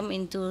 you jump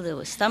into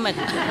the stomach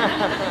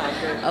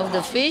of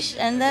the fish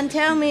and then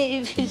tell me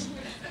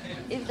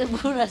if the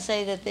Buddha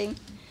say the thing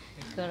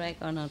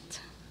correct or not.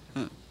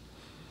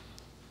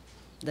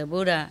 The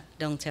Buddha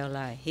don't tell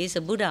lie. He's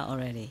a Buddha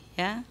already,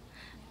 yeah?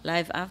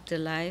 Life after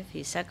life,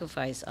 he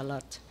sacrificed a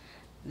lot.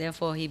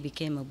 Therefore, he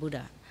became a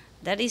Buddha.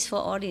 That is for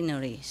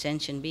ordinary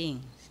sentient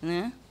beings.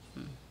 Yeah?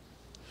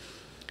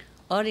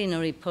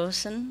 Ordinary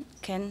person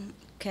can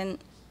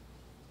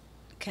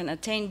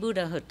attain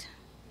Buddhahood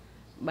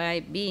by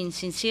being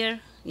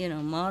sincere,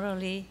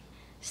 morally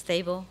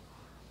stable,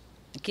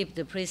 keep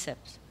the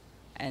precepts,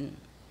 and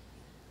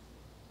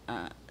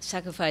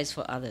sacrifice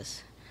for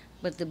others.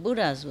 But the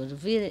Buddhas were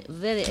very,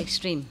 very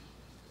extreme.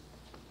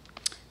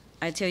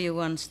 I tell you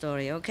one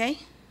story, okay?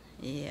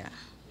 Yeah,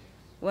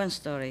 one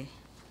story.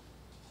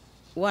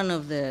 One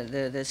of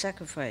the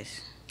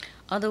sacrifice.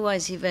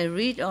 Otherwise, if I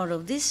read all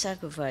of this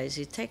sacrifice,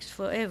 it takes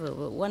forever.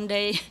 But one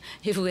day,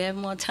 if we have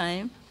more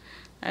time,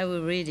 I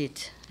will read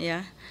it.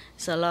 Yeah,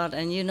 it's a lot,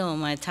 and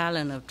my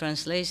talent of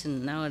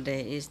translation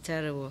nowadays is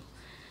terrible.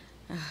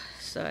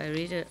 So I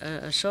read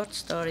a short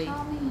story.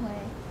 Charming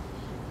way.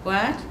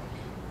 What?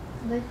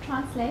 The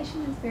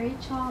translation is very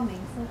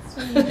charming, so it's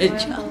really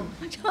enjoyable.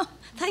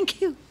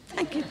 Thank you.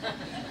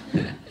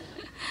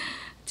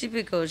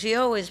 Typical. She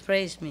always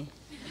praised me.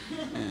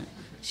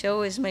 She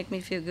always make me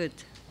feel good.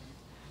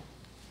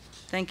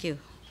 Thank you.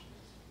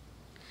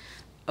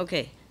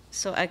 Okay,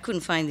 so I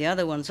couldn't find the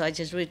other one, so I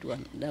just read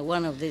one. The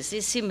one of this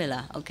is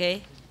similar,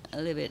 okay? A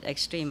little bit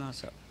extreme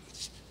also.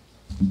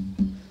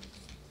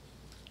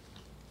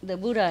 The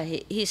Buddha,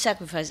 he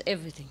sacrificed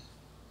everything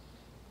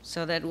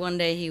so that one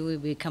day he will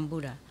become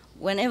Buddha.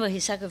 Whenever he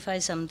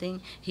sacrificed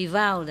something, he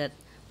vowed that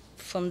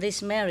from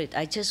this merit,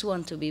 I just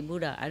want to be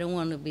Buddha. I don't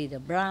want to be the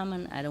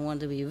Brahman. I don't want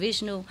to be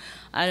Vishnu.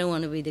 I don't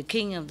want to be the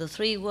king of the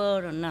 3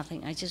 worlds or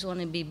nothing. I just want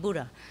to be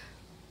Buddha,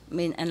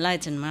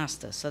 enlightened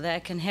master, so that I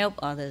can help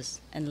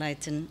others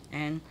enlighten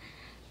and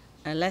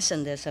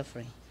lessen their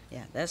suffering.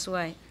 Yeah, that's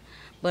why.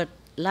 But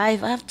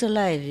life after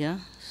life,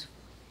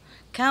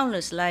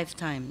 countless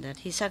lifetime that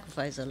he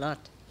sacrificed a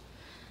lot.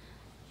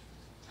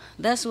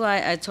 That's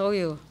why I told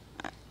you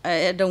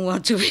I don't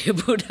want to be a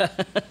Buddha.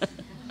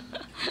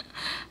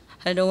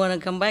 I don't want to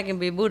come back and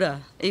be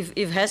Buddha. If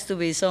it has to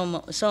be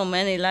so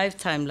many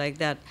lifetimes like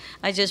that,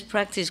 I just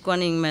practice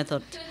Quan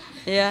method.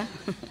 Yeah?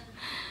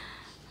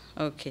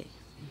 Okay.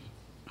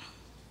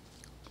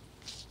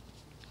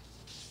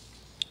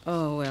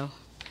 Oh, well.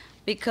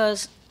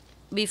 Because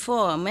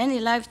before, many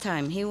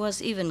lifetimes, he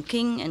was even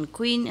king and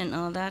queen and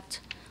all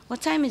that.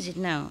 What time is it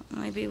now?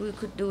 Maybe we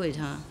could do it,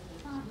 huh?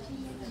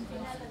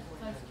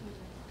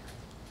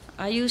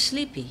 Are you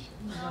sleepy?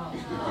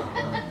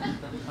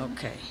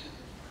 Okay.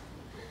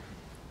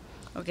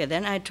 Okay,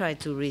 then I try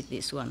to read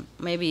this one.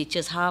 Maybe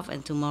just half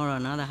and tomorrow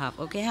another half.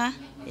 Okay, huh?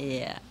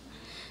 Yeah.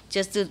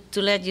 Just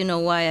to let you know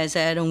why I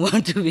say I don't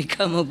want to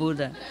become a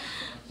Buddha.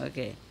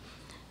 Okay.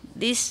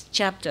 This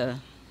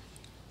chapter,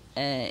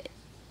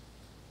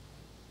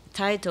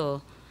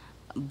 title,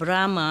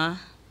 Brahma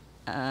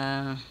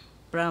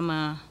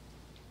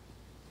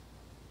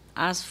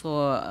asks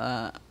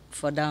for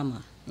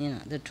Dharma,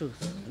 the truth,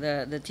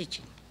 the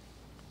teaching.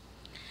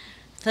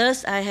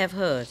 Thus I have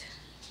heard.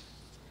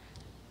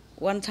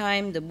 One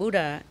time the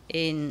Buddha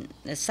in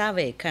the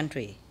Save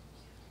country,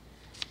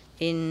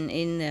 in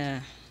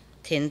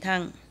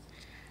Thientang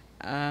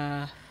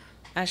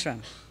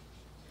ashram,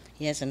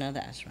 he has another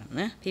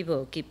ashram.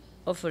 People keep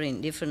offering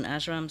different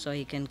ashrams so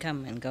he can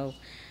come and go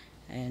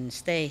and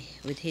stay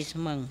with his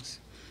monks.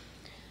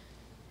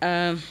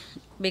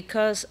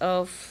 Because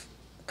of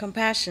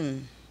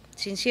compassion,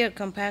 sincere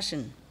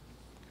compassion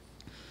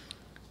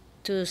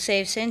to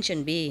save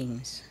sentient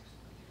beings.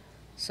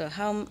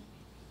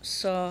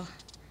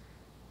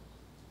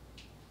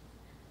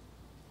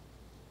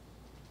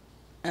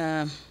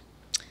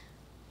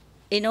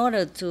 In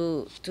order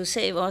to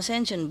save all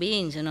sentient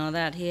beings and all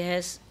that, he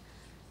has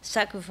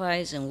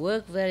sacrificed and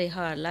worked very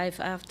hard, life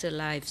after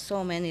life,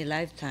 so many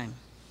lifetimes.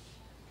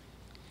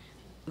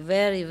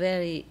 Very,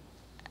 very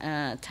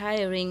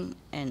tiring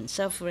and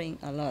suffering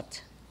a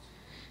lot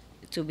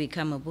to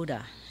become a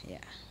Buddha. Yeah.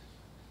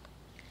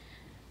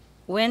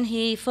 When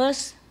he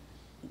first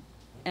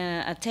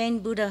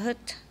attained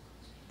Buddhahood,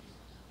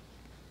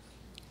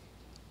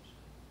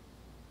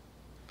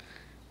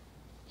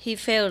 he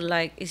felt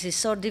like it is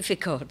so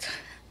difficult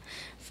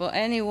for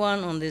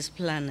anyone on this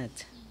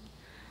planet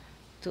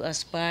to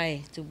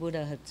aspire to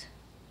Buddhahood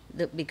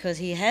because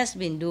he has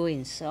been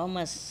doing so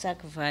much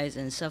sacrifice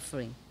and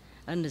suffering,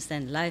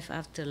 understand, life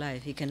after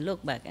life, he can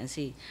look back and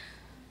see.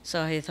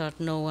 So he thought,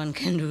 no one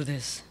can do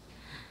this.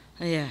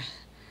 Yeah.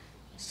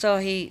 So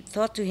he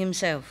thought to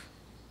himself,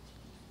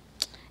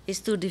 it's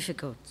too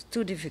difficult,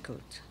 too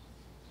difficult.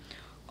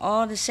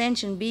 All the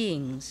sentient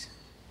beings,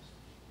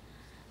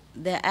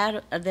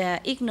 their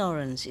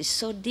ignorance is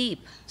so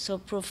deep, so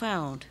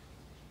profound.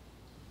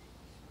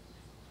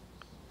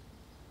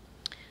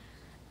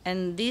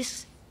 And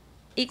this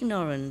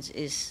ignorance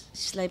is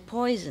like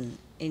poison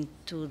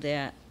into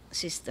their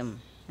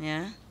system,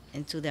 yeah,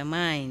 into their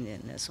mind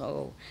and their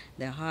soul,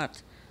 their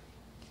heart.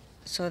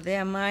 So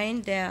their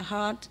mind, their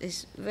heart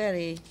is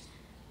very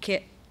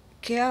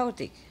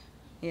chaotic,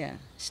 yeah.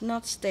 It's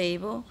not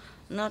stable,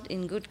 not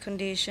in good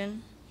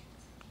condition,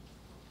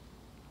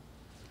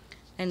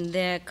 and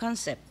their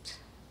concept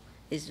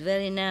is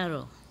very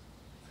narrow.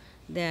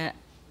 Their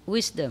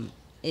wisdom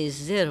is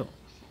zero.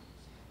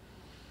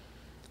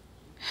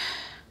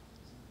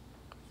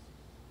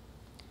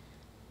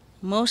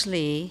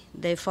 Mostly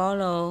they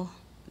follow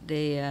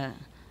the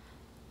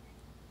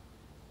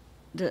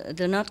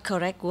not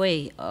correct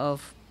way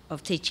of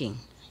teaching,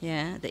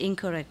 yeah, the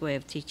incorrect way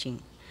of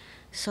teaching.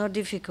 So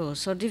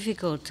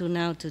difficult to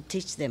now to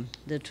teach them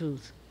the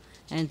truth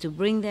and to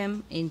bring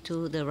them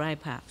into the right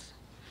path.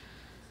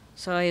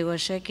 So he was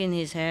shaking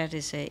his head.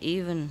 He said,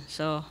 even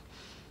so,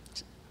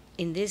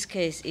 in this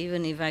case,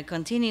 even if I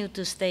continue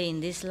to stay in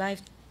this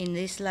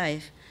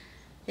life,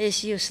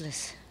 it's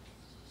useless.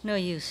 No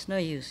use, no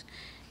use.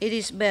 It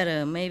is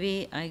better,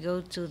 maybe I go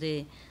to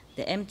the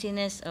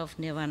emptiness of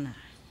nirvana.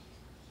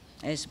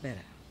 It's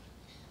better.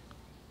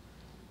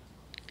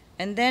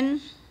 And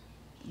then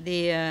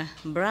the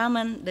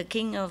Brahman, the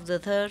king of the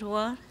third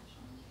world,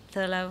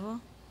 third level,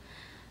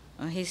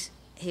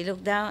 he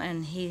looked down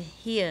and he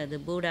heard the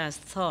Buddha's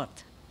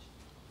thought.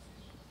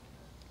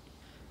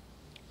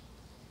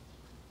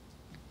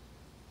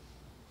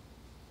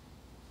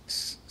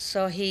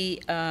 So he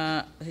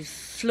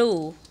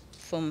flew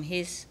from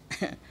his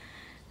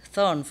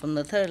throne, from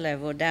the third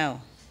level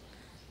down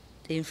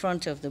in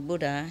front of the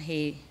Buddha.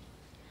 He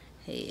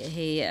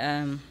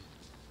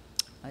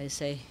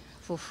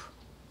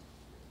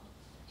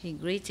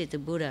greeted the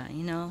Buddha,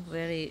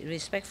 very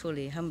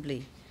respectfully,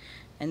 humbly.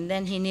 And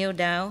then he kneeled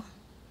down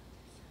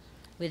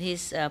with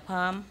his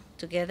palm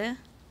together,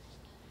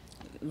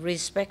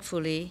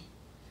 respectfully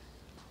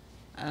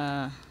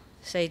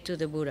say to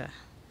the Buddha,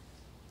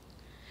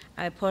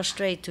 I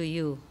prostrate to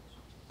you,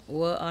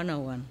 World Honored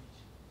One.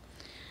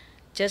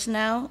 Just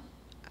now,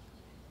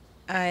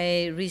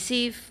 I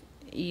receive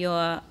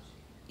your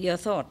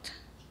thought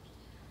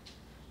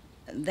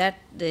that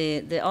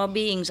all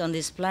beings on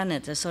this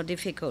planet are so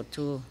difficult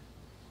to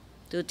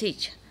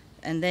teach,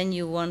 and then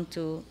you want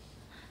to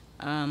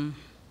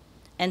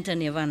enter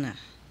nirvana.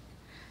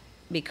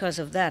 Because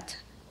of that,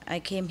 I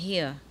came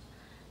here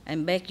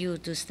and beg you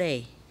to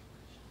stay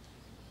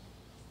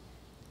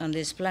on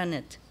this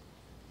planet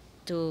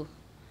to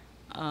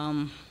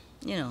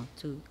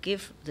to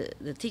give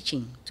the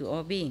teaching to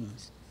all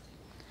beings.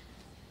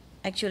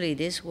 Actually,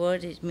 this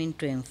word means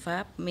truyền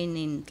pháp,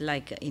 meaning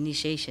like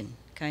initiation,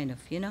 kind of,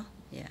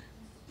 yeah.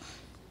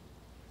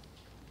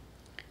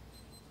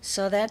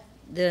 So that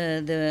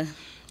the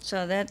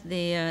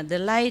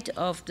light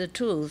of the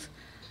truth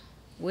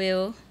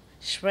will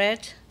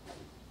spread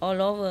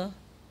all over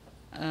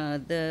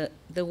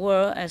the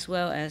world as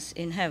well as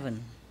in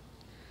heaven.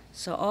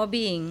 So all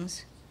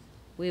beings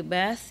will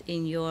bath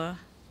in your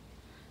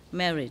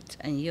merit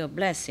and your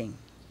blessing.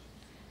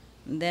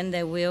 Then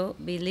they will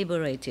be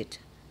liberated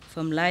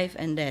from life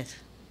and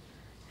death,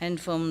 and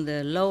from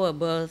the lower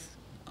birth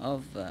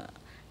of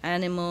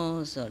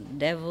animals or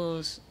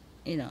devils,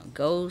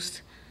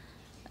 ghosts,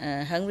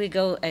 hungry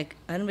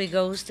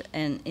ghosts,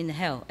 and in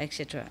hell,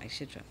 etc.,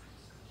 etc.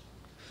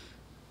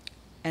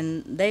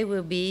 And they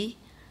will be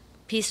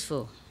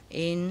peaceful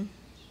in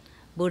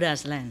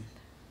Buddha's land.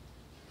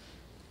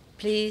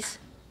 Please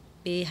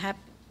be happy.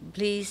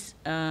 Please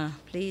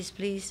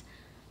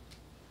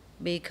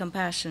be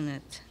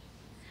compassionate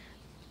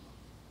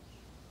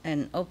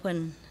and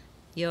open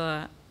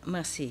your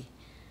mercy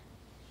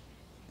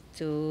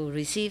to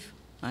receive,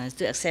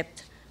 to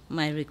accept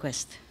my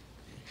request.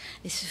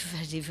 It's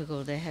very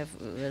difficult. They have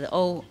the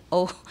old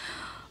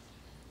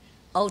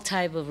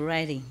type of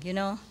writing,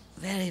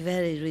 very,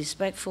 very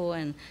respectful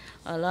and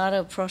a lot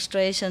of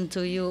prostration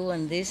to you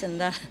and this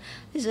and that.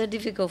 It's very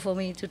difficult for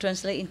me to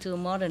translate into a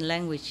modern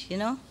language,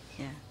 Yeah.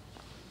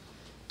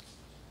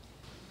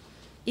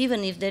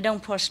 Even if they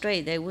don't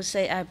prostrate, they would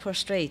say, I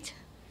prostrate,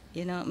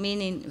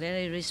 meaning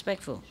very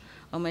respectful.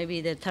 Or maybe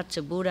they touch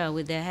the Buddha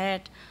with their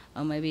head,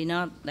 or maybe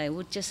not. They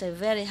would just say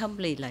very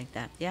humbly like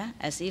that, yeah,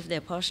 as if they're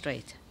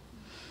prostrate.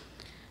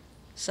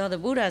 So the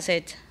Buddha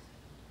said,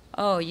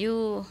 oh,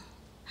 you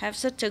have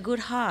such a good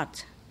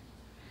heart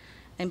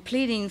and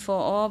pleading for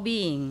all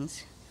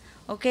beings.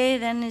 Okay,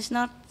 then it's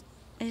not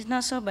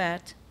so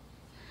bad.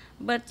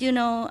 But,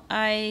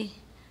 I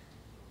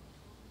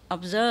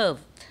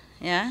observed,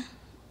 yeah,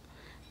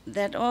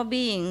 that all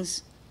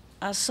beings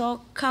are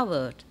so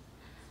covered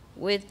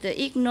with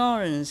the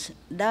ignorance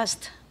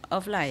dust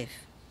of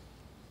life.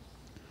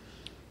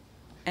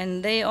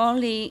 And they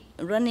only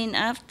running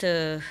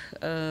after,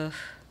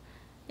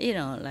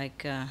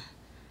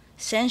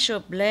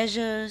 sensual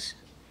pleasures,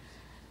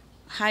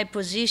 high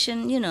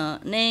position,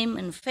 name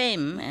and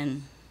fame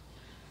and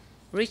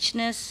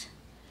richness,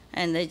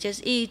 and they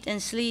just eat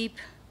and sleep,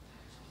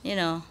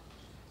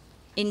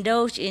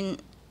 indulge in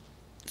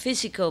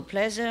physical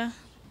pleasure,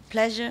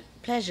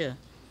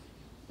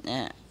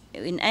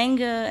 in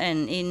anger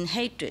and in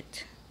hatred,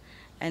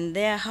 and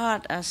their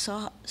heart are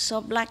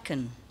so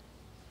blackened,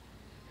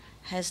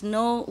 has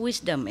no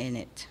wisdom in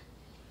it.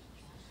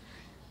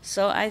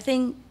 So I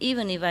think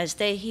even if I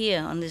stay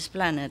here on this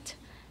planet,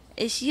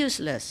 it's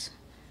useless.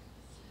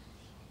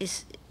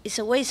 It's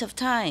a waste of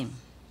time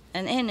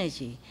and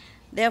energy.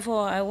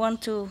 Therefore, I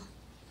want to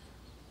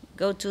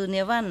go to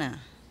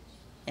Nirvana,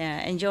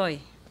 enjoy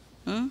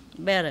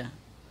better.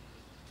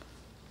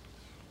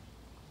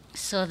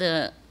 So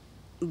the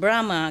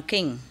Brahma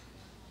king,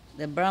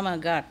 the Brahma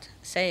god,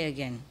 say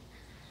again,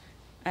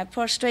 I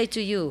prostrate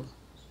to you,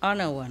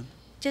 honor one.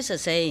 Just a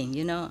saying,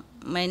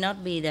 may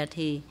not be that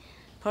he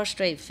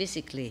prostrate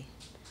physically.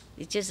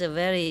 It's just a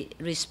very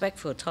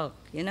respectful talk,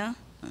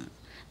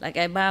 like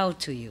I bow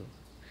to you.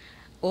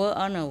 Or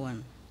honor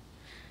one,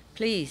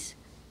 please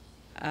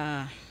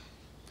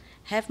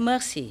have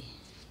mercy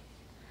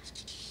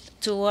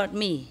toward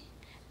me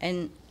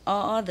and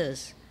all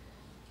others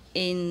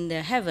in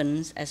the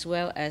heavens as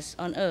well as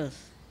on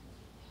earth.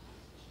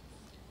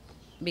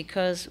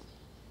 Because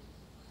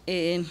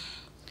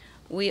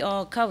we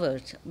are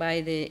covered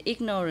by the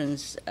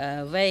ignorance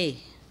way,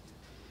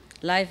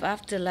 life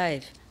after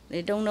life.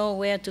 They don't know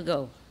where to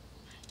go.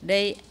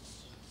 Day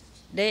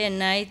and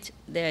night,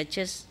 they are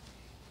just,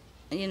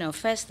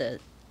 faster,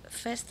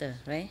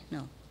 right?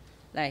 No,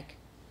 like,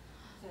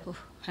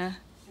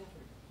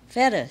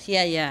 feathers,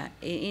 yeah.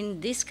 In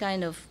this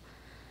kind of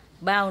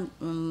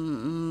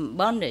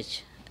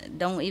bondage,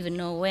 don't even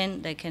know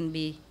when they can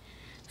be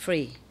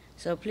free.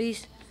 So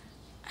please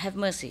have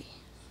mercy.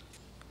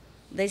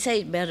 They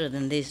say it better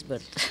than this,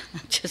 but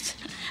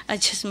I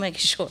just make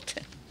it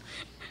shorter.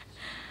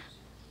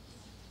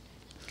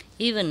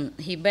 Even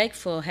he begged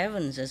for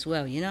heavens as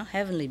well,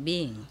 heavenly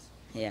beings,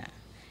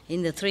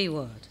 in the three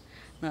worlds.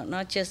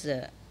 Not just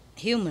the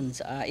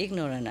humans are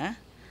ignorant,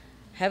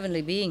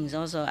 heavenly beings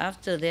also,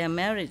 after their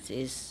marriage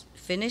is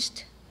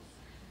finished,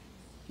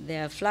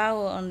 their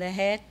flower on their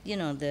head,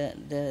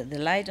 the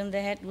light on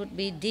their head would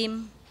be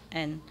dim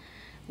and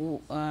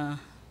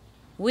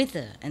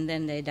wither, and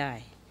then they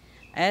die.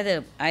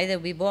 Either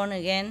be born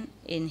again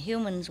in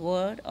humans'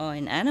 world or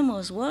in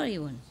animals' world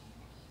even.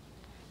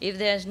 If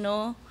there's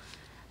no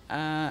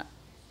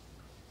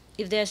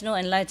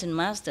enlightened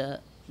master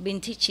been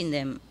teaching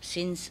them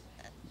since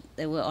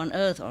they were on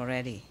earth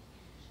already,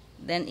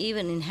 then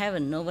even in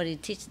heaven nobody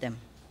teach them.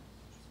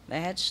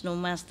 They had no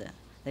master.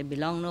 They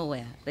belong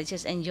nowhere. They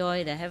just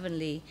enjoy the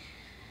heavenly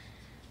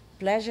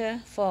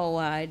pleasure for a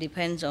while,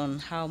 depends on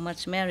how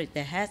much merit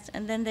they had,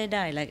 and then they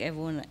die like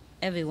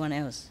everyone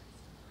else.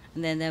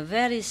 And then they're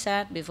very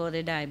sad before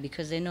they die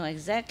because they know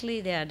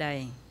exactly they are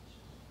dying.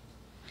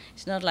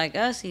 It's not like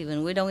us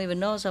even. We don't even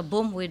know, so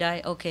boom, we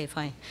die. Okay,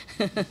 fine.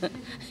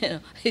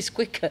 It's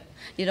quicker.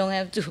 You don't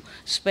have to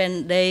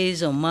spend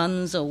days or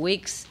months or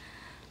weeks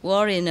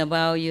worrying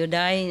about you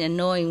dying and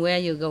knowing where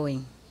you're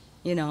going.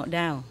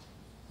 Down,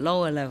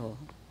 lower level,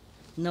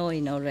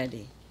 knowing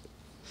already.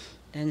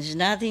 And there's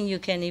nothing you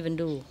can even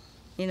do.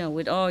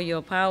 With all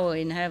your power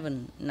in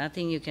heaven,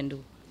 nothing you can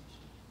do.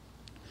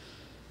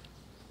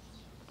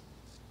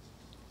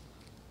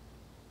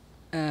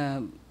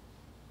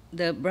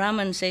 The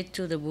Brahman said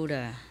to the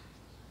Buddha,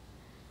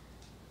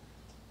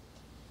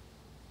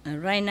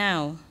 right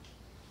now,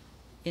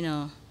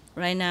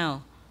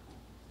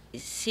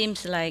 it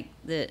seems like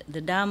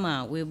the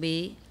Dharma will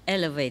be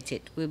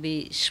elevated, will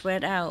be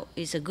spread out.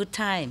 It's a good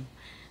time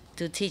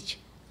to teach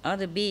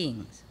other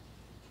beings.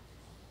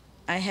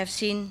 I have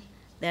seen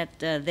that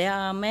there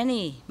are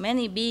many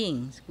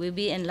beings will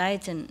be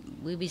enlightened,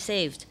 will be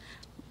saved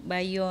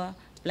by your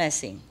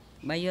blessing,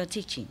 by your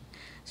teaching.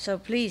 So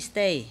please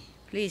stay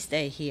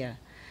here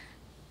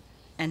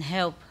and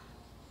help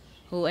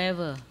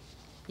whoever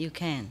you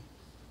can.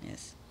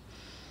 Yes.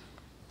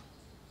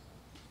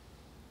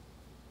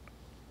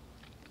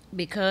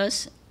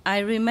 Because I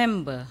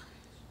remember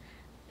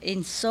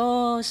in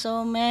so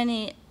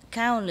many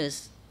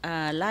countless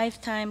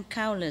lifetime,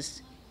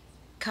 countless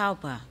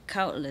kalpa,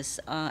 countless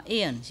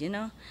eons,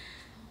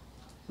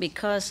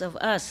 because of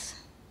us,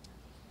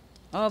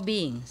 all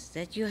beings,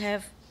 that you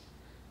have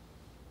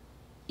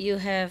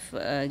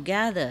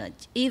gathered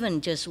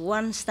even just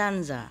one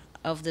stanza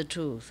of the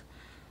truth,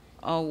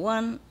 or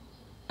one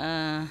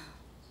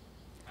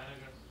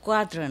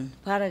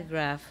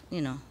paragraph,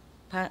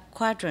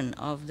 quadrant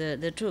of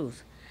the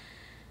truth,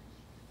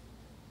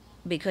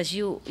 because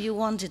you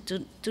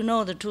wanted to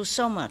know the truth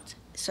so much.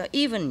 So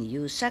even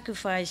you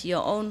sacrifice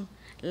your own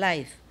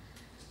life,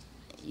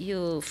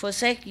 you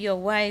forsake your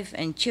wife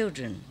and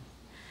children,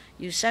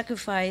 you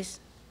sacrifice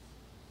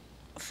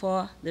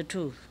for the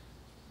truth.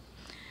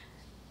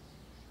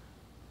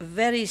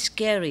 very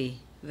scary,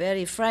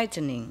 very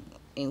frightening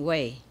in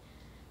way.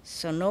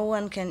 So no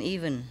one can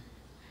even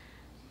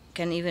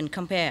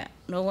compare.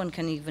 No one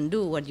can even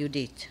do what you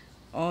did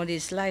all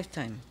this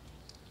lifetime.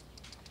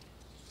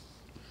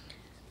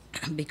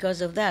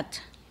 Because of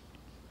that,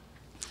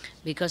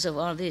 because of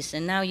all this,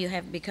 and now you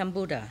have become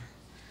Buddha.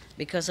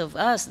 Because of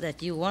us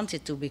that you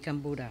wanted to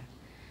become Buddha,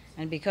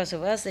 and because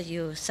of us that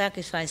you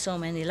sacrificed so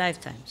many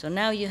lifetimes. So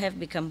now you have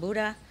become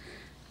Buddha.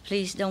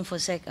 Please don't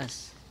forsake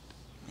us.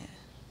 Yeah.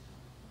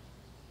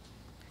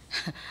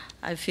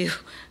 I feel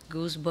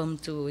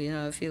goosebumps too.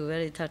 I feel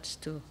very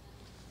touched too.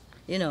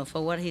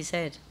 For what he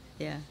said.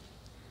 Yeah.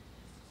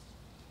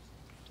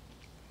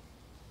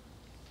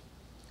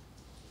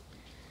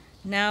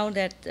 Now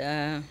that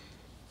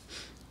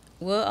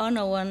World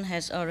Honor One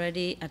has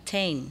already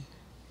attained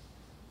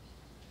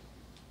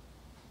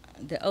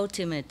the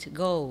ultimate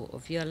goal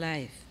of your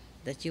life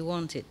that you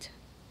wanted,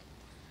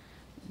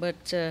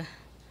 but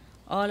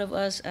all of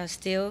us are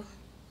still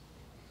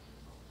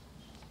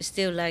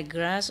like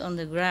grass on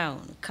the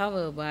ground,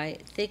 covered by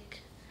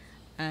thick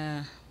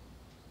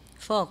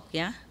fog.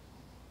 Yeah,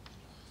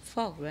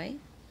 fog, right?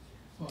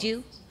 Fog.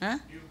 Dew, huh?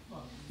 Dew,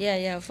 fog.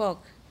 Yeah, fog.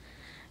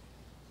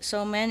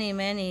 So many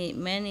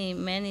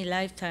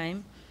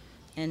lifetime,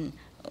 and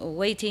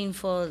waiting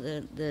for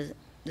the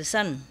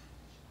sun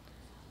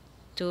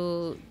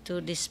to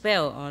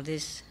dispel all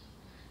this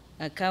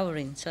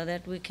covering, so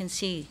that we can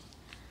see.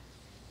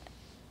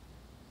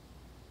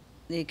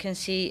 You can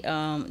see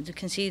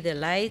the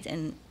light,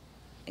 and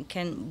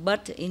can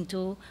bud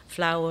into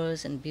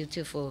flowers and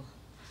beautiful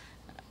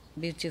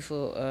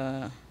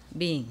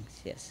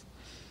beings. Yes.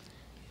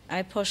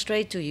 I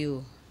prostrate to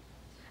you.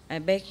 I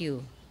beg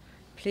you,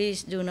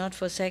 please do not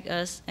forsake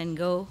us and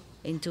go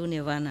into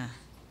nirvana.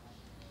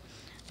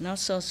 Not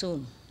so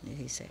soon,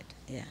 he said.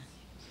 Yeah.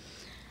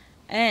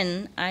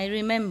 And I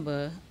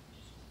remember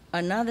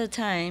another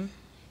time.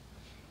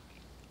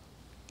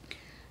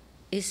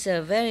 It's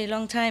a very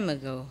long time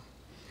ago.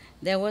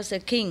 There was a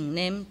king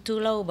named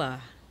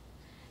Tuloba,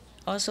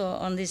 also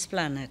on this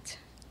planet.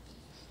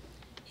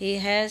 He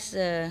has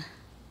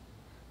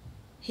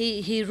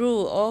he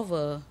ruled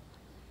over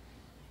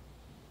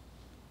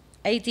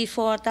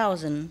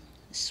 84,000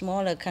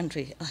 smaller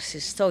countries. I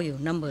just told you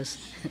numbers.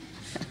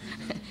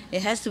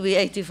 It has to be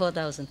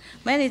 84,000.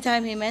 Many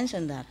times he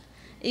mentioned that.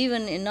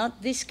 Even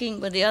not this king,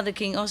 but the other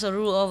king also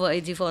ruled over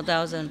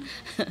 84,000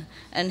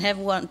 and have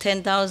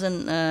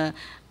 10,000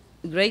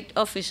 great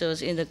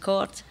officers in the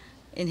court,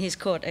 in his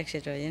court,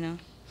 etc.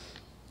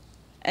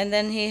 And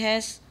then he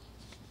has,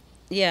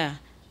 he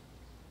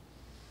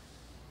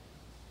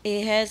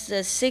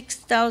has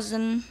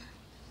 60,000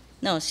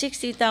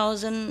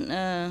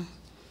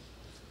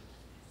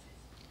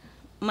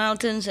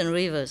 mountains and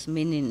rivers,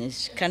 meaning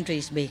his country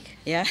is big.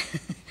 Yeah,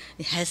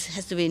 it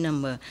has to be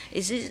number.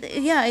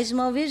 It's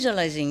more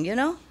visualizing.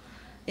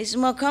 It's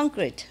more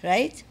concrete,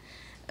 right?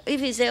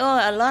 If you say,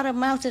 a lot of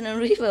mountain and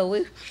river,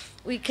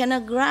 we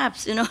cannot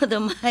grasp,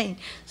 the mind.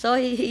 So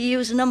he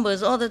used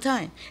numbers all the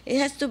time. It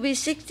has to be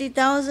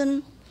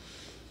 60,000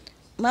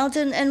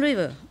 mountain and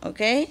river,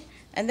 okay?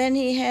 And then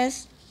he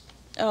has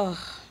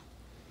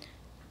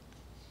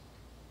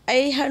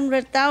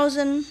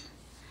 800,000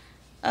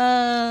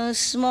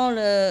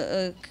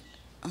 smaller,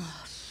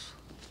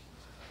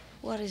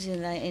 what is it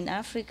like in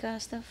Africa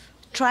stuff?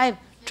 Tribe,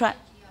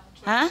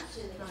 huh?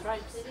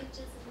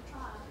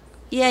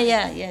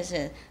 Yes.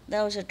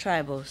 Those are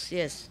tribals,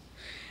 yes.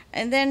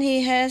 And then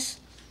he has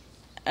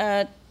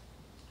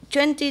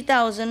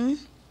 20,000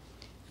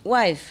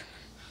 wives.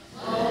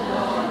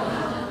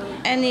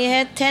 And he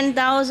had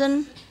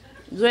 10,000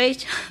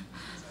 great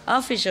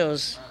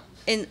officials,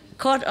 in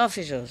court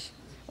officials.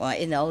 Well,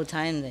 in the old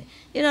time, they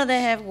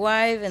have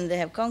wives and they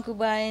have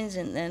concubines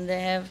and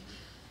they have,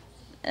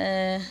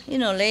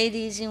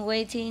 ladies in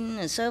waiting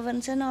and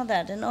servants and all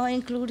that, and all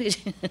included.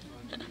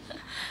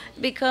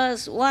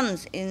 Because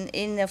once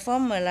in the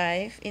former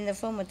life, in the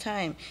former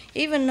time,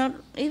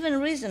 even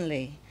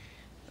recently,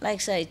 like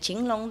say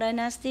Ching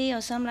dynasty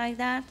or something like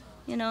that,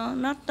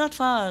 not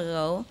far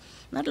ago,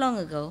 not long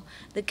ago,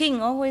 the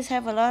king always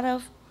have a lot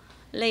of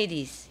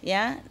ladies.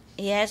 Yeah,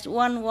 he has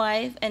one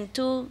wife and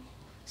two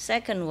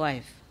second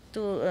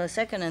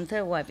and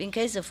third wife. In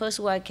case the first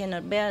wife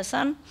cannot bear a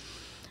son,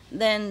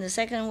 then the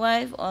second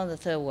wife or the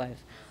third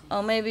wife.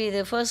 Or maybe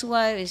the first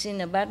wife is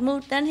in a bad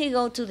mood, then he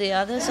go to the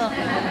other. So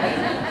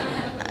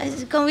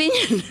it's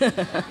convenient.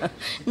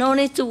 No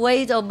need to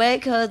wait or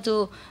beg her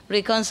to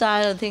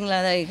reconcile or thing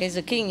like that. He's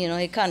a king,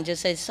 he can't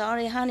just say,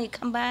 sorry, honey,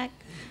 come back.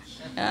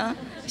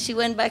 She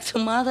went back to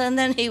mother, and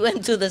then he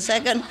went to the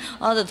second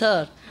or the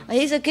third.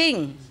 He's a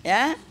king,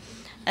 yeah?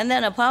 And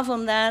then apart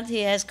from that,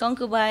 he has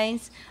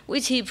concubines,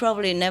 which he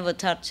probably never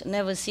touched,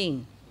 never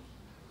seen.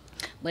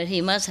 But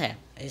he must have.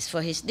 It's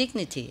for his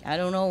dignity. I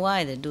don't know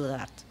why they do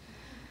that.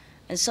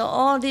 And so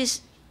all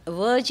these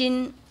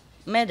virgin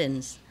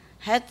maidens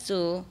had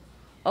to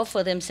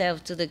offer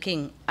themselves to the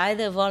king,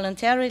 either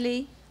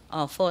voluntarily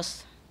or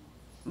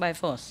by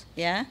force,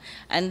 yeah?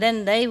 And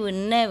then they would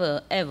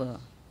never, ever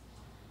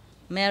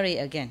marry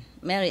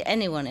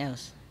anyone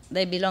else.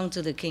 They belong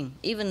to the king,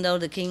 even though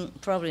the king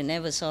probably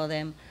never saw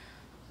them,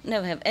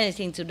 never have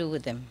anything to do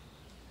with them.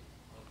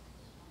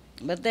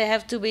 But they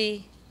have to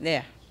be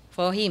there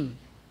for him,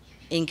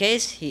 in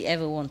case he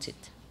ever wants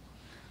it.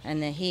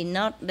 And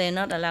they're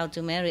not allowed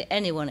to marry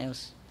anyone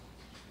else.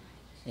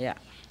 Yeah.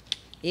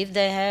 If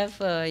they have,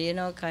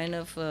 kind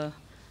of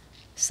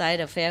side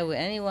affair with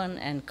anyone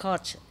and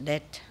caught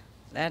that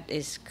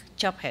is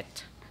chop head,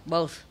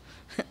 both.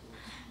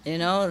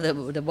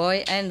 The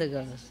boy and the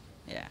girls.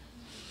 Yeah.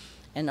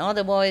 And all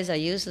the boys are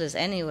useless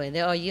anyway.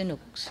 They are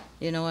eunuchs.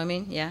 You know what I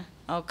mean? Yeah.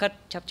 All cut,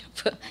 chop,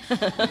 chop.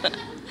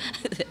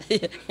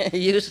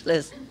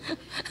 Useless.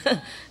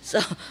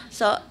 So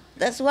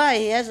that's why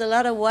he has a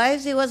lot of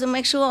wives. He wants to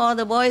make sure all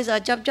the boys are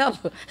chop,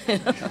 chop.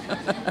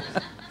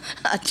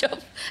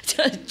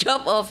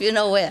 Chop off, you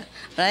know where,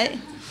 right?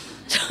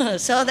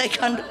 So they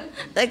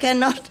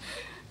cannot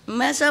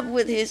mess up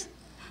with his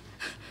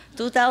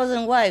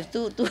 2,000 wives,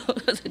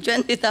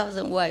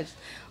 20,000 wives.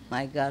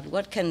 My God,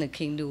 what can the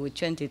king do with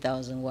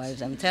 20,000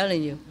 wives? I'm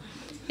telling you.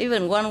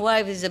 Even one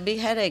wife is a big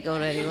headache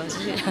already.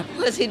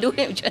 What's he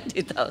doing with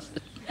 20,000?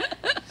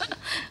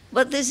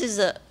 But this is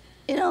a,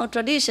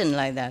 tradition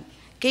like that.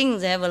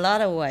 Kings have a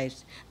lot of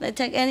wives. He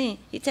take any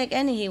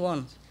he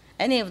wants,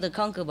 any of the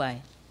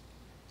concubine.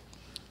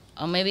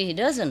 Or maybe he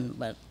doesn't,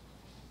 but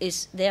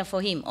it's there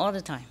for him all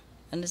the time.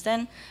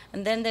 Understand?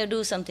 And then they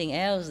do something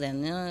else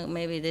then.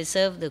 Maybe they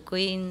serve the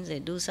queens, they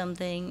do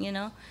something,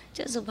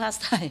 just a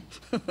pastime.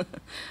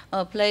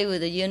 Or play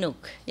with the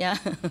eunuch, yeah?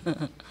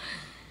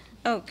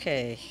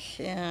 Okay,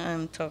 yeah,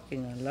 I'm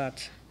talking a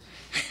lot.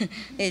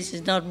 This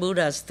is not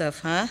Buddha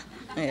stuff, huh?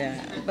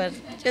 Yeah, but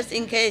just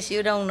in case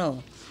you don't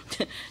know.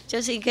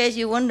 Just in case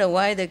you wonder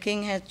why the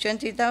king has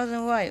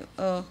 20,000 wives.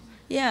 Oh,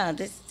 yeah,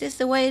 this is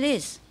the way it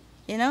is,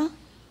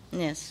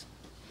 Yes,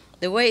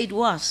 the way it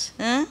was,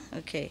 huh?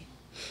 Okay.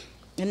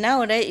 And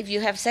nowadays, if you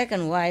have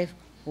second wife,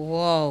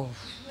 whoa,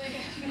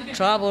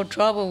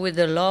 trouble with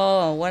the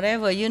law or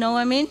whatever, you know what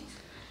I mean?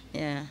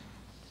 Yeah.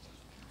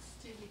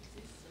 Still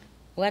exists.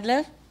 What,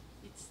 love?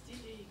 It still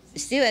exists. It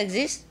still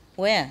exists?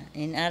 Where?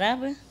 In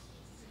Arab?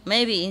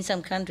 Maybe in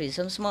some countries,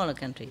 some smaller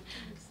country.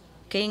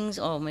 Kings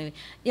or maybe...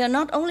 Yeah,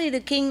 not only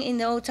the king in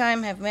the old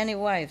time have many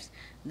wives.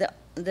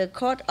 The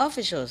court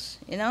officials,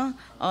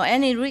 or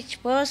any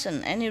rich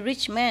person, any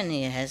rich man,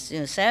 he has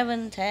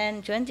 7,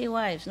 10, 20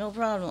 wives, no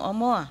problem, or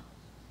more,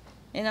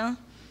 And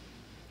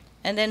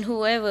then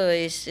whoever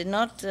is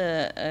not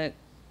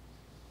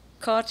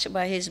caught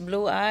by his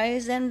blue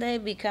eyes, then they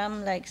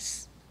become like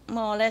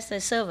more or less a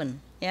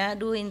servant,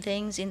 doing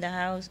things in the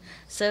house,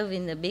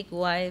 serving the big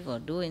wife or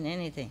doing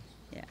anything.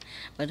 Yeah.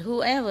 But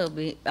whoever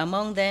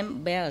among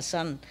them bear a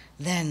son,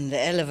 then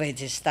the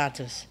elevated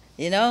status,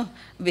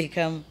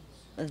 become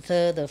a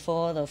third or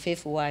fourth or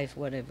fifth wife,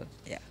 whatever.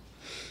 Yeah.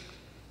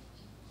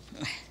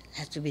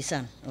 Has to be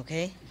son,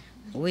 okay?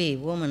 We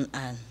women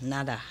are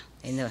nada.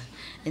 In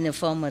the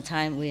former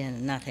time, we are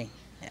nothing.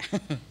 Yeah.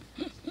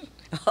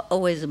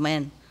 Always a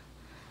man.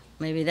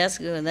 Maybe that's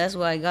good. That's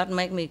why God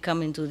made me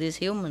come into this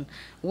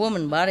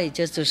woman body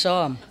just to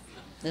show him.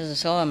 Just to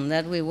show him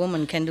that we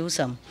women can do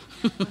some.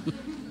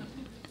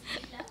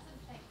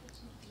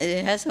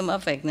 It has some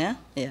effect, yeah?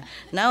 Yeah.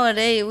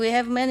 Nowadays, we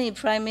have many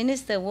prime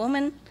minister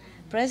women,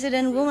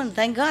 president women.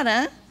 Thank God,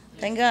 huh?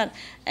 Thank God.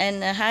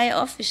 And high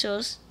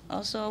officials,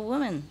 also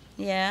women,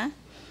 yeah?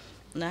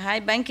 The high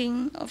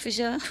banking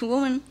official,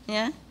 woman,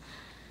 yeah?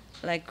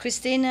 Like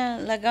Christina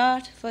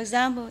Lagarde, for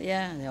example,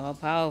 yeah? They're all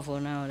powerful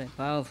nowadays,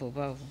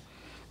 powerful.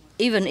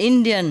 Even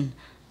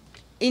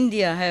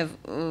India have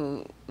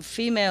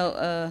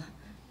female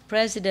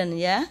president,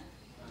 yeah?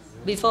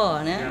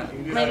 Before,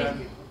 yeah?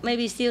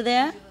 Maybe still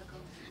there?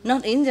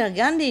 Not Indira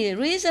Gandhi,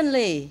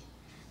 recently,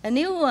 a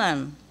new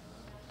one,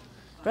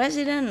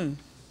 president,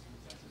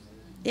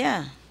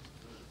 yeah.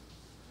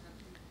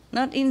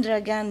 Not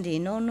Indira Gandhi,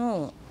 no,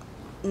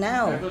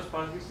 now, That was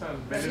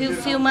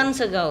Pakistan. few months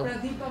ago.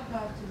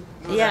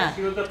 No, Yeah.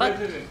 she was the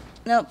president.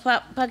 No,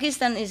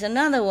 Pakistan is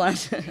another one.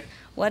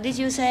 What did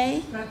you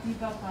say?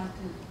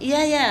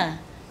 Yeah.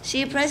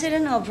 She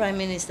president or prime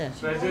minister?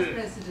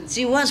 President.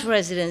 She was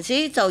president.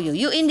 See, told you.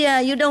 You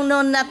India, you don't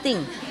know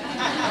nothing.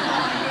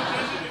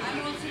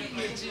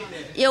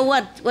 Yeah,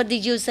 what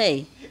did you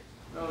say?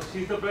 No,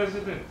 she's the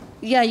president.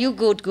 Yeah, you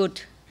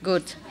good.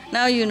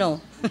 Now you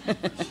know.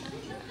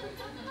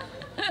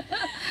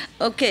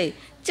 Okay,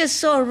 just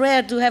so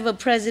rare to have a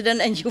president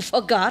and you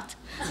forgot,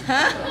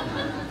 huh?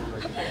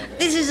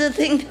 This is a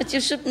thing that you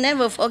should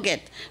never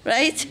forget,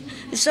 right?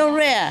 It's so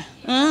rare,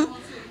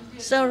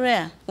 So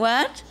rare.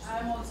 What?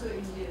 I'm also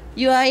Indian.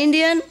 You are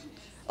Indian?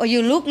 Oh,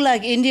 you look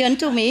like Indian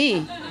to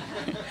me.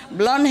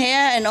 Blonde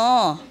hair and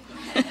all.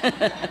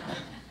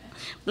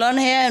 Blonde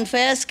hair and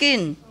fair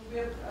skin. We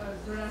have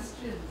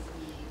Zoroastrians.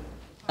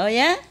 Oh,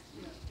 yeah?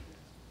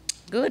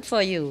 Good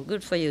for you.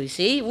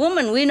 See,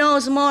 woman, we know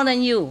more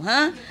than you,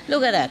 huh?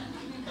 Look at that.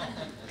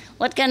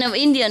 What kind of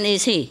Indian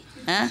is he?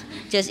 Huh?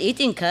 Just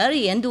eating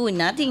curry and doing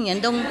nothing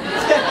and don't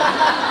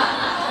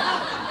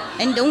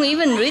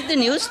even read the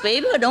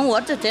newspaper, don't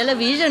watch the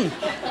television.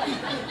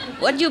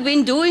 What you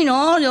been doing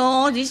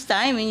all this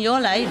time in your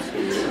life?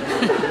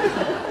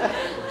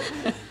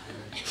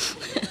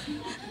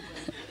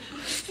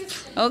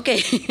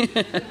 Okay.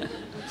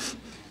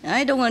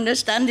 I don't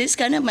understand this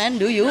kind of man,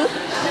 do you?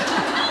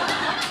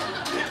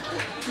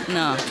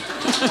 No.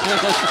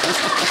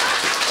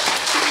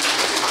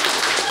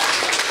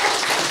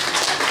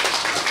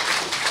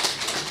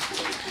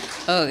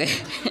 Okay,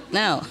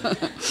 now.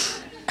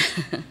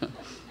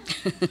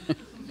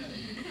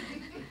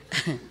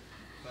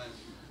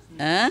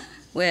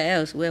 Where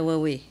else? Where were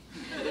we?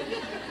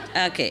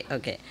 Okay.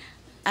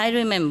 I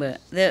remember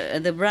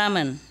the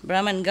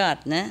Brahman God,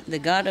 the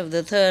God of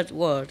the third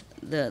world,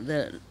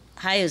 the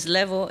highest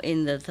level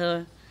in the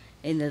third,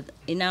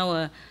 in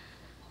our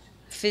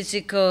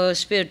physical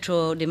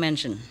spiritual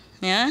dimension.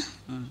 Yeah.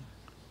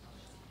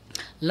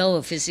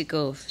 Lower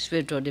physical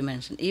spiritual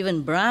dimension.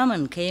 Even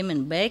Brahman came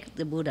and begged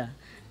the Buddha,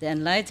 the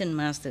enlightened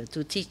master,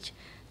 to teach,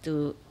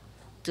 to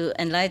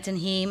enlighten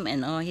him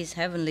and all his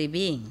heavenly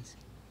beings,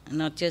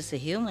 not just the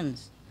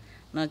humans,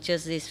 not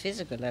just this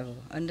physical level.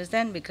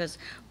 Understand? Because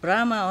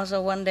Brahma also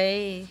one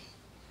day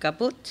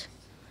kaput.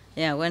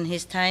 Yeah, when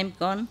his time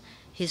gone,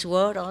 his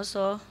world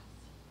also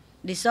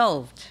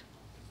dissolved,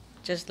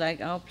 just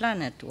like our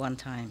planet one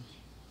time,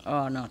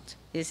 or not.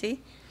 You see?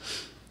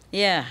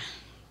 Yeah.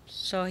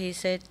 So he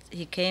said,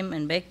 he came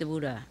and begged the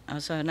Buddha.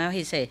 Also now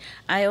he said,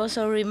 I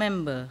also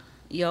remember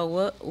your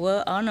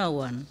world honored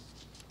one.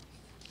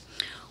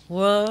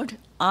 World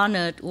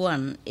honored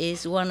one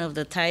is one of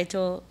the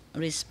title,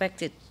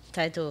 respected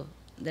title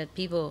that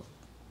people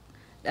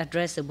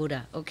address the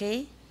Buddha.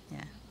 Okay?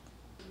 Yeah.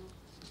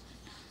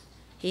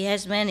 He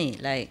has many,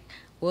 like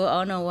world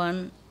honored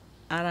one,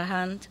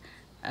 Arahant,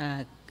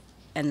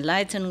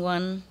 enlightened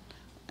one,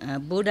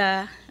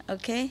 Buddha.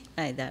 Okay,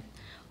 like that.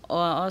 Or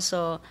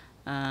also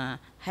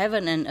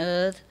heaven and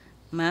earth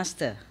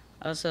master,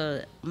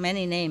 also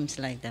many names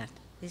like that.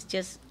 It's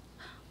just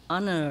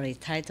honorary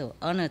title,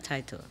 honor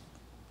title.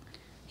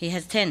 He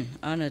has 10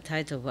 honor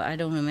titles, but I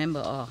don't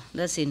remember all.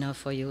 That's enough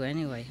for you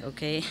anyway,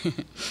 okay?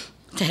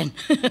 10,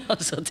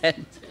 also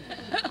 10.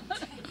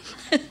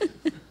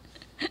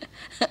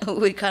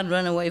 We can't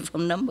run away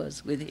from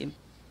numbers with him.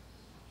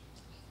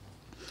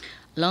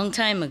 Long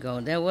time ago,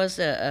 there was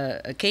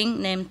a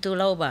king named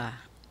Tuloba,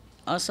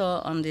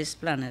 also on this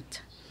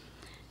planet.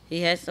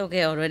 He has,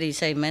 okay, already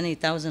say many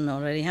thousand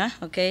already, huh?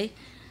 Okay.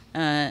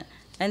 And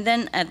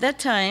then at that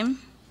time,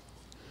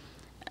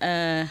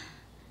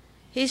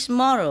 his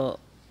moral,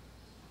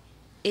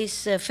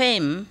 his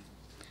fame,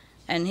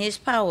 and his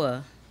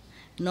power,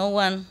 no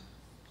one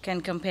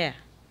can compare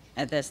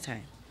at that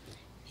time.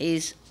 He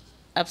is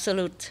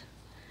absolute,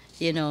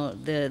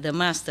 the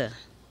master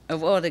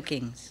of all the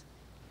kings.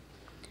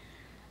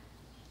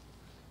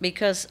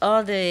 Because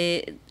all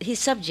his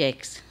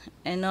subjects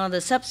and all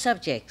the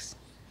sub-subjects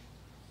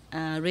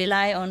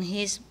rely on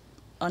his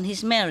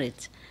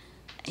merit,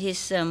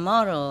 his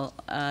moral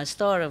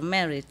store of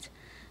merit.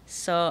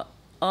 So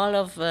all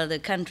of the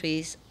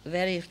countries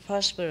very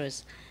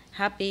prosperous,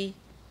 happy,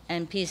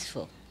 and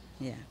peaceful.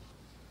 Yeah.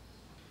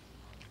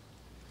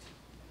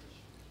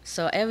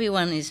 So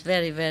everyone is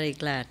very, very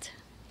glad,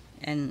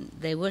 and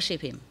they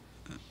worship him.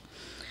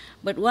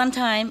 But one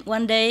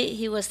day,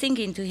 he was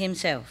thinking to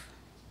himself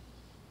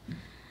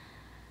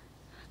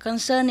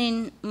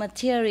concerning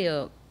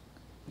material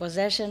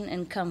possession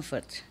and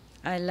comfort,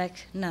 I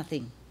lack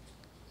nothing.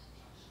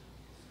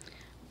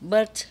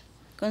 But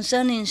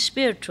concerning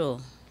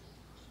spiritual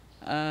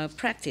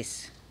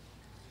practice,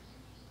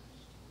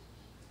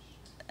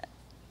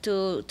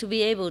 to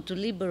be able to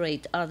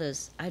liberate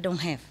others, I don't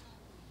have.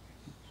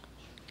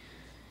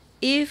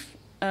 If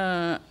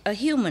a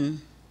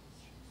human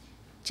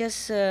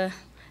just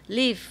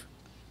live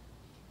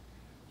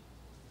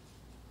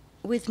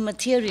with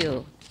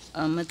material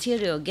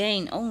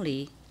gain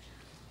only,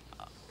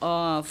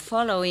 or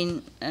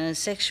following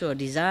sexual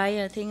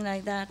desire, thing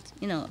like that,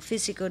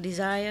 physical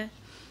desire,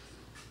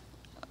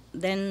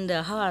 then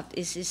the heart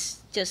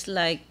is just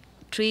like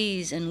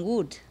trees and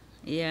wood,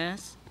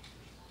 yes,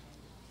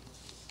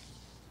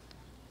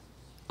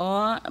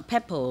 or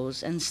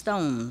pebbles and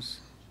stones.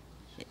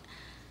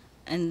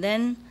 And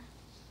then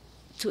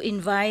to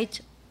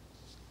invite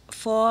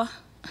four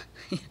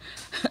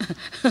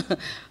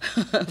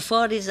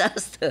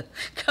disaster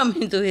come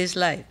into his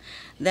life.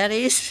 That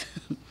is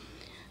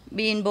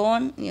being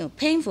born,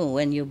 painful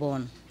when you're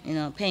born,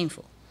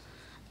 painful.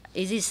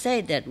 It is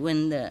said that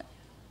when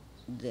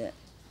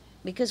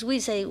because we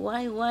say,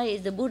 why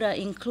is the Buddha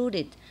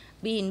included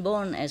being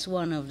born as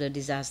one of the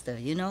disaster,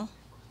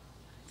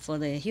 for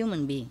the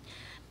human being?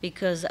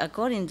 Because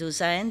according to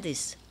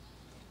scientists,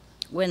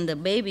 when the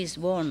baby is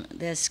born,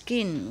 their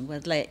skin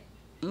was like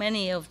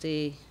many of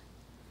the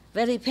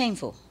very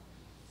painful,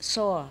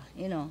 sore,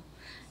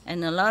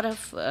 and a lot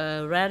of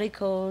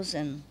radicals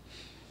and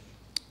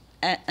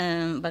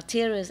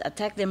bacteria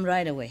attack them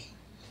right away.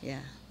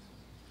 Yeah.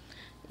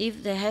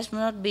 If they has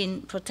not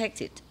been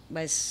protected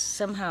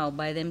somehow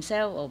by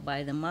themselves or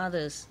by the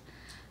mother's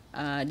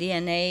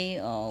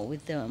DNA or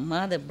with the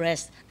mother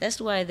breast,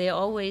 that's why they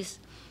always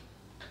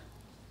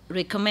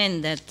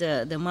recommend that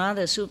the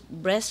mother should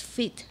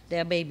breastfeed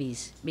their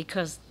babies,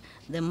 because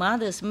the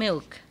mother's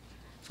milk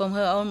from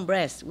her own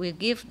breast will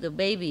give the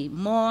baby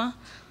more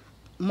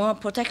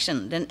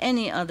protection than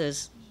any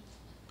other's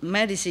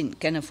medicine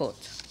can afford.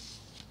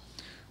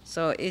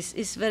 So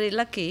it's very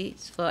lucky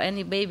for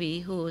any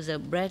baby who is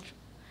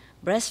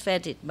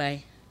breastfed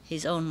by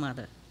his own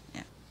mother.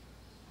 Yeah.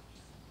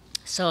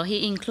 So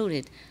he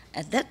included.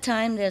 At that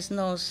time, there's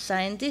no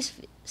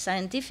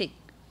scientific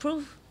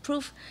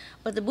proof,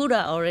 but the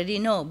Buddha already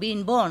know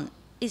being born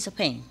is a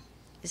pain.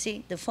 You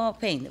see, the four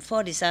pain, the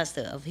four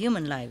disaster of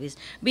human life is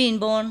being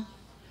born,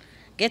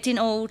 getting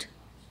old,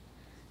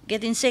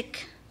 getting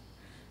sick,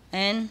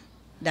 and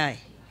die.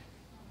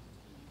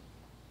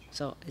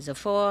 So it's a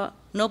four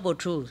noble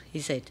truths, he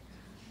said.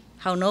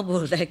 How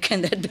noble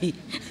can that be?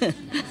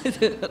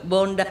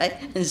 Born,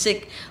 die, and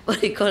sick. What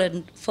do you call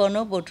it? Four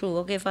noble truths.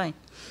 Okay, fine.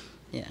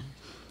 Yeah.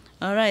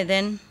 All right,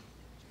 then.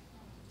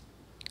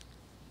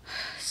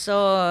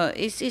 So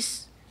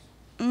it's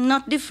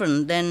not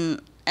different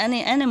than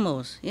any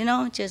animals, you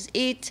know, just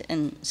eat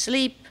and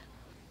sleep,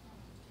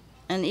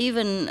 and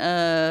even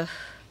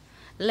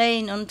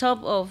laying on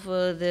top of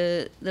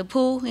the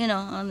pool, you know,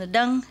 on the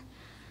dung,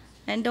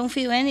 and don't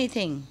feel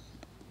anything,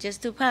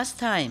 just to pass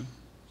time.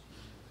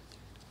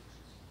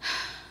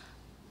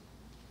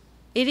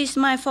 It is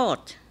my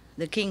fault,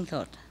 the king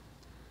thought.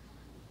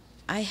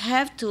 I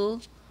have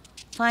to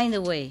find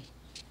a way.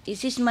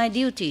 It is my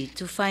duty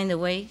to find a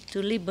way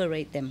to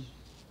liberate them,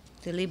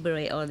 to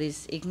liberate all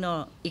these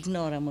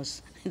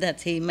ignoramus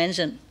that he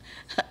mentioned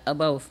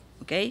above,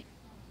 okay?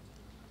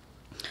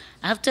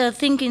 After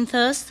thinking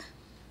first,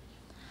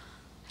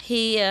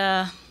 he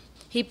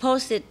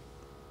posted,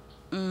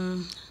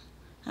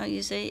 how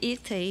you say,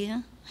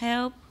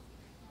 help?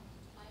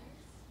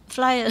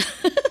 Flyer.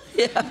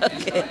 Yeah,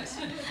 okay.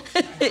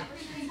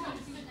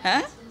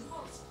 Huh?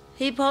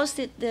 He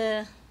posted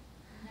the,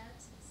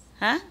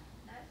 huh?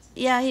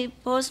 Yeah, he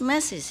posted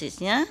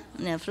messages, yeah?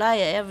 And a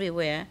flyer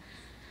everywhere,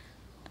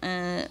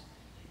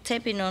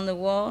 taping on the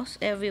walls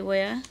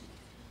everywhere,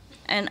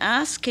 and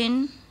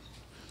asking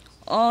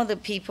all the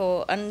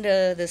people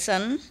under the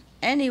sun,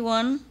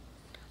 anyone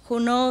who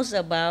knows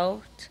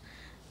about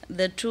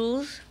the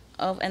truth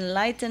of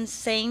enlightened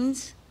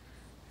saints,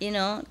 you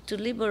know, to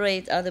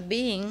liberate other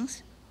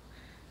beings,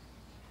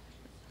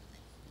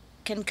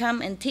 can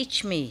come and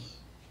teach me.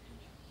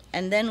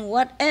 And then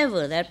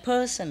whatever that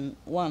person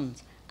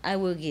wants, I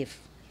will give,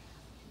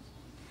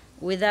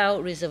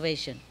 without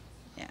reservation.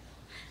 Yeah.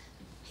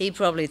 He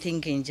probably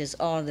thinking just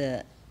all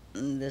the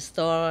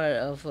store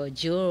of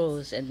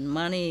jewels and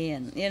money,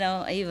 and, you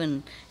know,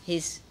 even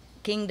his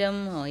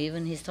kingdom or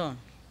even his throne.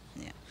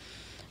 Yeah.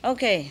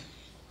 Okay.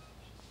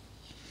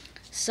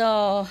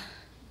 So,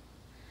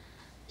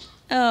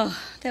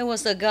 there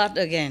was the God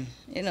again,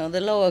 you know,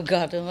 the lower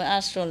God of the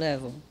astral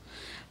level.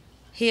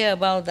 Hear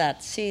about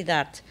that, see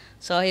that.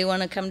 So he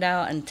want to come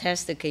down and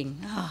test the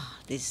king.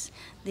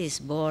 This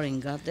boring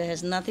God, there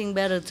has nothing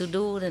better to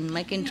do than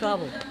making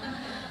trouble.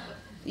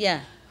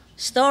 Yeah,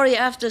 story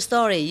after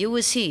story, you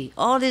will see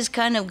all this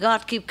kind of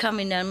God keep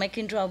coming and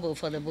making trouble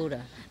for the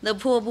Buddha. The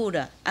poor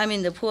Buddha,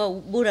 the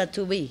poor Buddha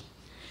to be.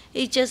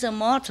 He's just a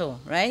mortal,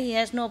 right? He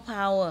has no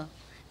power,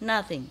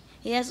 nothing.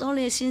 He has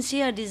only a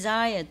sincere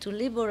desire to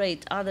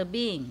liberate other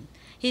beings,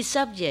 his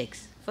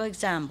subjects, for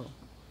example.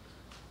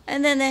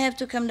 And then they have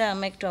to come down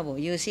and make trouble.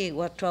 You see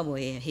what trouble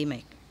he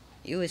make.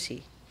 You will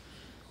see.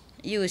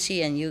 You will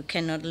see, and you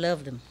cannot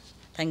love them.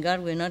 Thank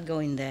God we're not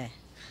going there.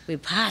 We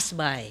pass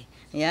by,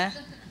 yeah?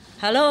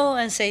 Hello,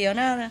 and say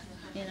sayonara,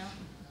 you know.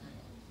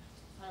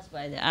 Pass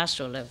by the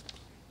astral level.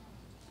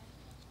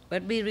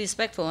 But be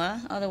respectful, huh?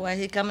 Otherwise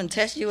he come and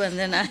test you, and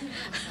then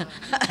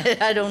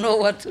I don't know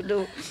what to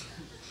do.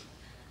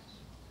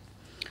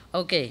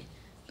 Okay,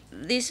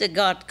 this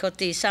God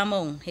Koti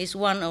Samong, he's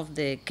one of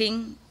the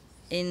king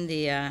in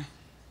the,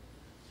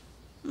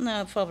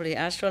 probably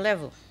astral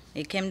level.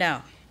 He came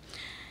down.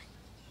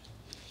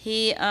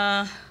 He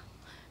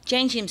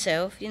changed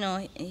himself, you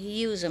know,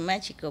 he used a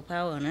magical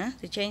power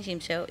to change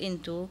himself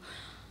into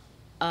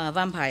a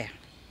vampire.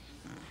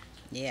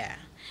 Yeah,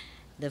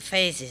 the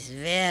face is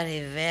very,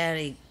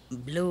 very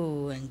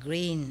blue and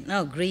green,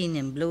 green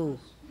and blue,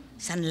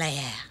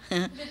 sunlight.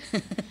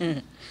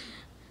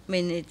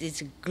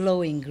 It's a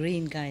glowing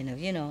green kind of,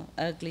 you know,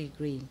 ugly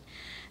green.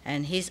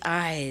 And his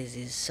eyes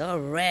is so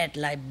red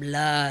like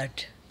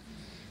blood.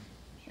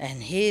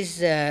 And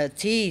his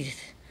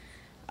teeth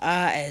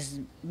are as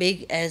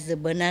big as the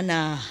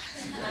banana.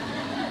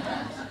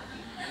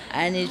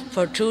 And it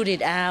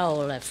protruded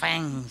out like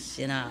fangs,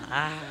 you know.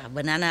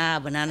 Banana,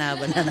 banana,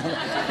 banana.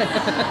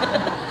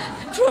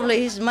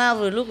 Probably his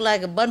mouth will look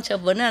like a bunch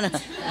of banana.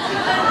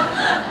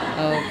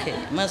 Okay,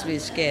 must be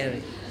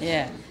scary,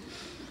 yeah.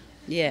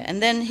 Yeah,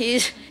 and then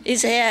his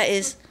hair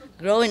is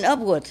growing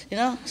upward, you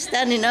know,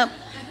 standing up.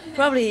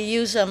 Probably he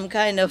used some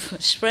kind of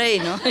spray,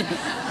 you know.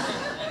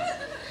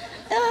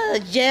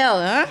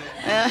 Gel, huh?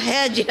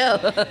 Hair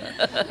gel.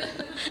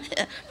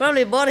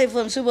 Probably bought it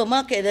from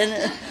supermarket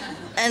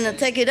and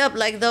take it up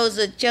like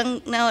those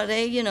junk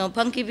nowadays, you know,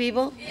 punky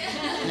people.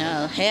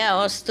 No, hair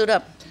all stood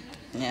up.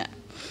 Yeah.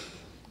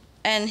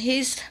 And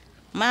his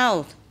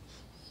mouth,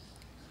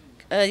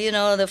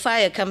 the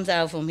fire comes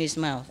out from his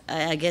mouth.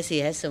 I guess he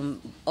has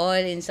some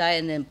oil inside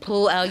and then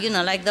pull out,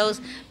 like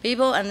those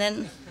people. And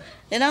then,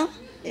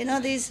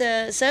 these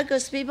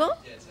circus people,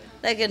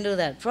 they can do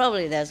that.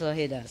 Probably that's what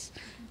he does.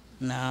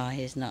 No,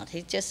 he's not.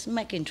 He's just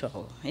making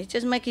trouble. He's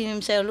just making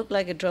himself look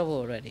like a trouble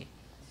already.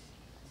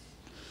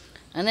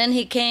 And then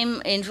he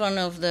came in front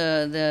of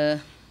the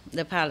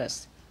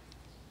palace,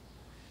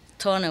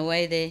 tear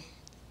away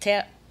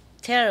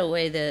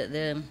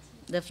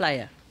the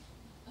flyer,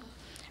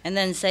 and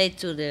then say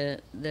to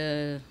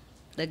the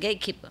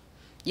gatekeeper,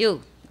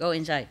 "You go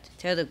inside.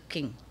 Tell the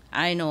king,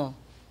 I know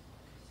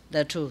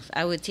the truth.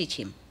 I will teach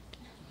him.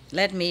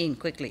 Let me in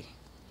quickly.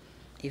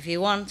 If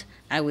you want,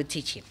 I will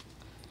teach him."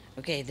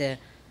 Okay, the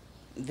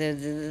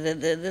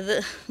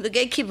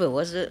gatekeeper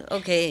was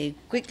okay.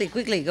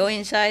 Quickly go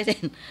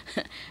inside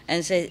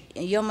and say,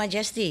 "Your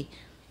Majesty,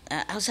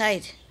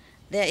 outside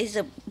there is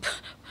a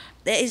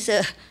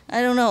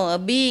I don't know, a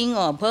being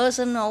or a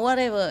person or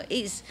whatever.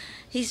 His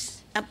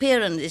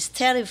appearance is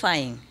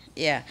terrifying."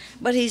 Yeah,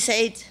 but he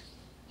said,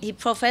 he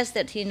professed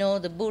that he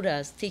knows the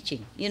Buddha's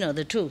teaching,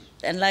 the truth,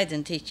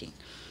 enlightened teaching.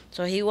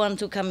 So he wants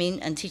to come in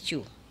and teach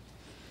you.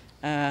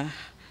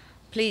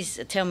 Please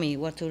tell me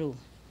what to do.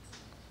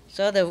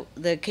 So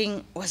the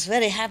king was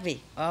very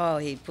happy. Oh,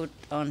 he put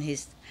on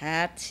his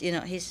hat,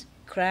 his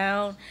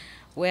crown,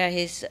 wear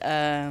his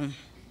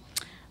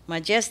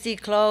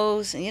majestic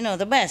clothes,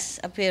 the best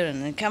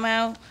appearance, and come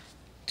out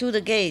to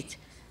the gate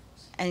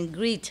and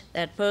greet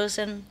that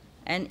person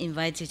and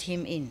invited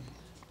him in.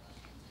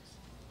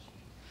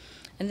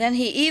 And then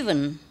he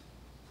even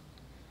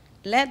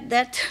let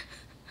that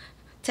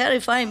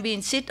terrifying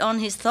being sit on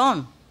his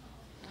throne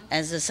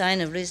as a sign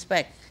of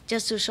respect,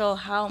 just to show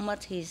how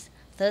much he's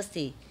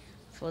thirsty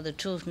for the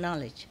truth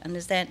knowledge,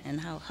 understand,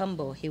 and how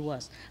humble he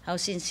was, how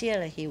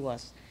sincere he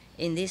was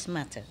in this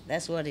matter.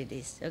 That's what it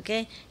is,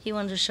 okay? He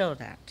wanted to show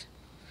that.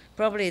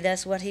 Probably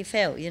that's what he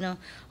felt,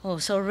 oh,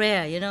 so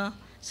rare,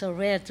 so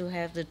rare to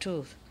have the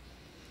truth.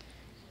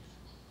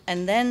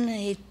 And then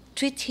he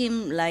treat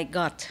him like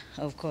God,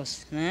 of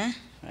course,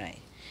 right?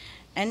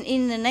 And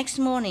in the next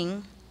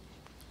morning,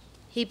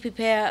 he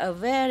prepared a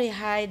very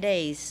high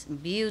dais,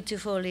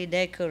 beautifully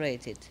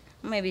decorated,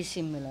 maybe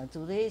similar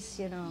to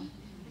this,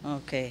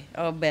 Okay,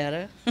 or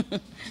better.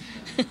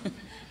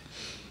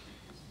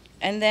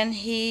 And then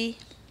he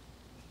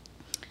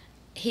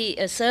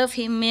served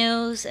him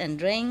meals and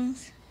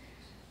drinks,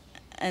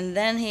 and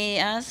then he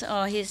asked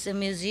all his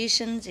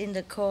musicians in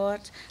the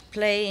court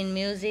playing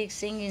music,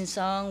 singing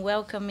song,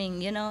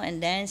 welcoming,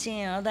 and dancing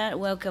and all that,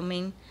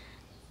 welcoming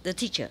the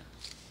teacher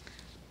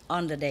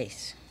on the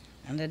dais,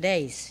 on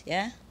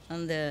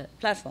the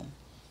platform.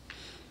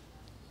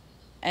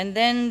 And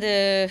then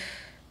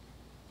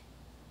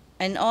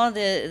and all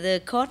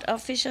the court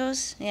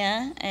officials,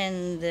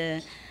 and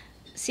the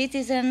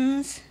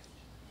citizens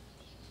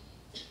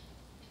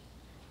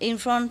in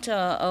front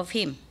of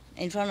him,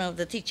 in front of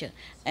the teacher.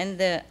 And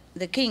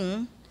the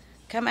king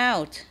come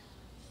out,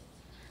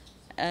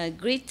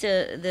 greet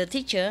the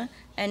teacher,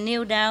 and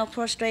kneel down,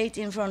 prostrate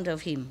in front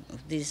of him,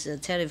 this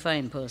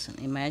terrifying person.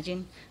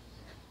 Imagine,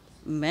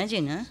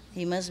 huh?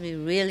 He must be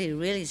really,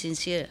 really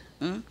sincere.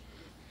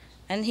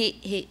 And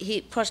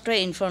he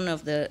prostrate in front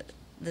of the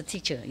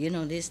teacher,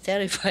 this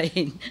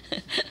terrifying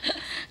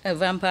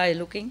vampire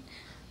looking,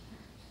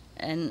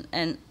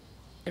 and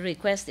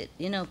requested,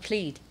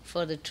 plead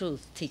for the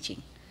truth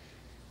teaching.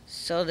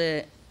 So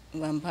the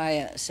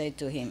vampire said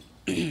to him,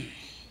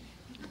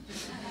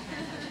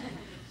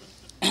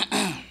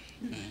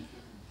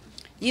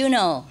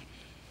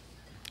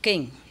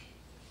 King,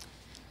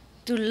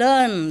 to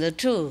learn the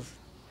truth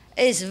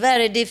is a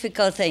very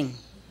difficult thing.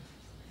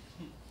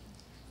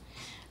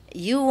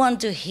 You want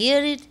to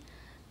hear it?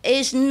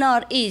 It's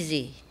not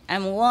easy.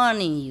 I'm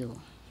warning you,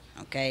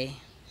 okay?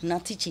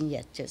 Not teaching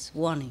yet, just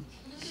warning.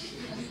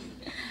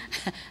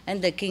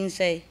 And the king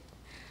say,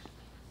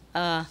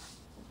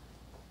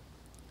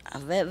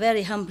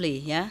 very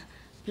humbly,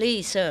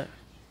 please, sir,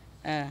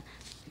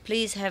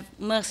 please have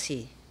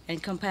mercy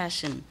and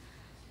compassion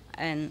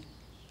and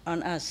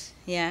on us,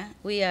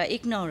 We are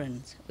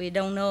ignorant. We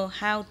don't know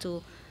how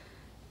to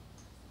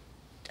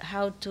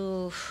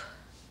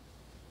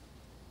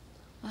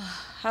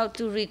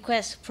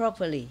request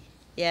properly,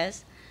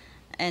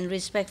 and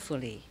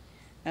respectfully.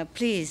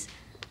 Please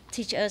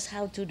teach us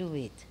how to do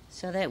it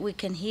so that we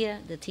can hear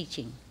the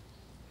teaching.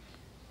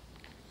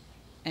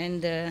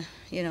 And, the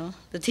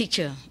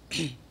teacher,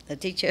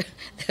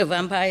 the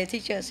vampire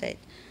teacher said,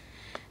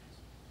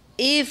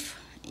 if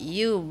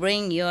you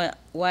bring your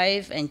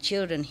wife and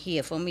children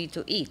here for me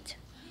to eat,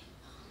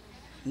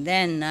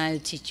 then I'll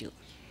teach you.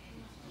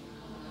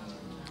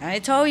 I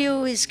told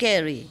you it's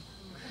scary.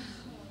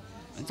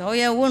 I told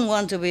you I wouldn't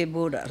want to be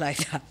Buddha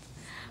like that.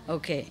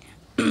 Okay.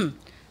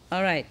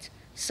 All right.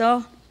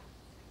 So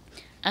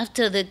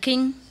after the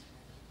king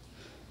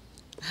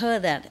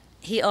heard that,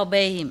 he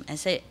obeyed him and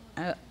said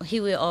he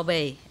will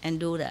obey and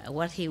do that,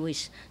 what he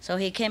wished. So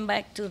he came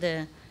back to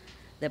the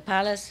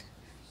palace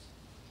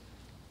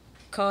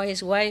called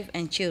his wife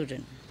and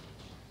children.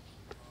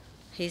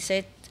 He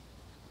said,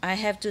 I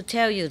have to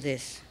tell you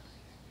this.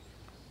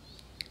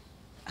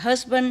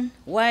 Husband,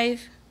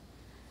 wife,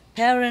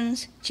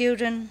 parents,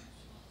 children,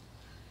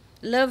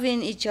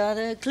 loving each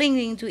other,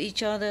 clinging to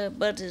each other,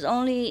 but it's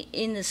only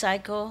in the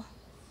cycle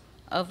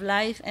of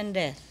life and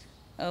death,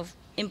 of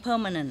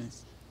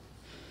impermanence.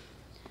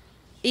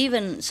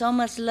 Even so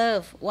much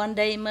love one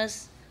day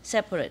must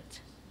separate.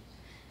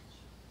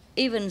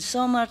 Even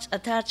so much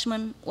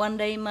attachment one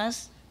day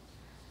must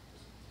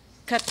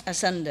cut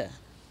asunder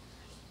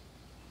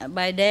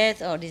by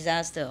death or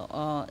disaster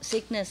or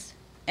sickness,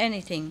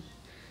 anything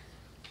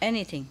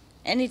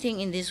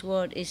in this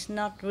world is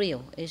not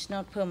real, is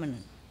not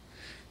permanent.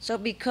 So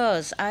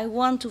because I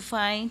want to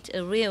find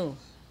a real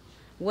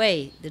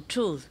way, the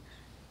truth,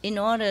 in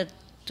order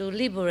to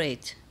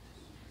liberate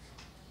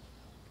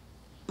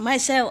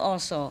myself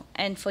also,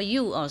 and for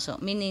you also,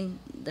 meaning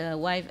the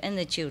wife and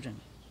the children.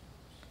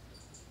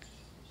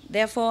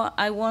 Therefore,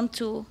 I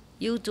want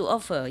you to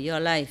offer your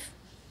life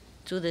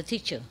to the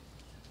teacher,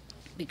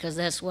 because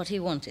that's what he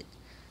wanted,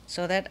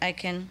 so that I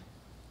can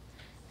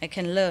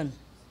learn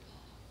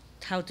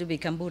how to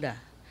become Buddha.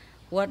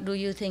 What do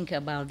you think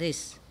about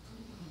this?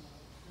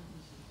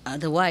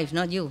 The wife,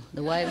 not you.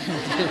 The wife.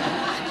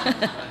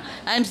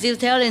 I'm still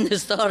telling the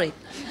story.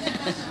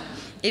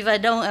 If I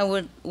don't, I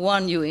would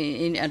warn you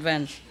in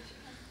advance.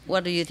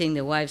 What do you think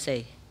the wife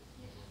say?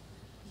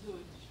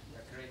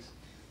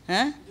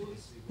 Huh?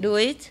 Do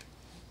it?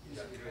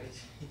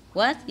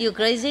 What? You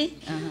crazy?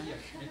 Uh-huh.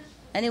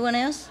 Anyone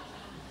else?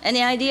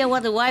 Any idea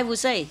what the wife would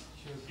say?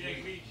 She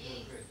agree.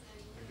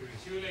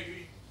 She will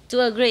agree.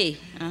 To agree.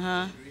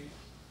 Uh-huh.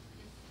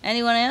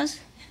 Anyone else?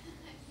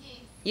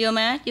 You're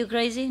mad? You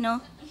crazy?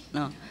 No?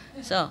 No.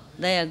 So,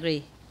 they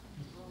agree.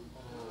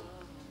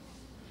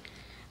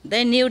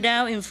 They kneel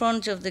down in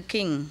front of the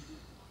king.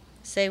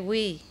 Say,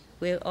 we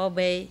will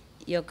obey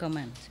your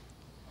command.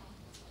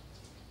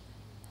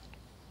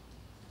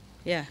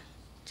 Yeah,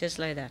 just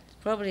like that.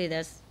 Probably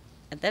that's,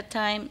 at that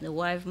time, the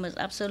wife must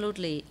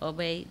absolutely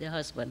obey the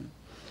husband,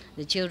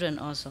 the children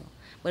also.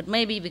 But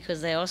maybe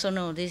because they also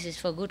know this is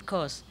for good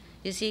cause.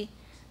 You see,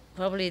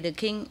 probably the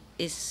king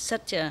is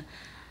such a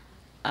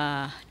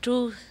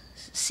true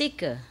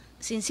seeker,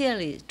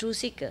 sincerely true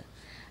seeker.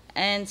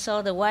 And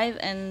so the wife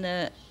and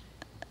the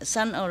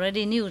son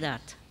already knew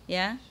that,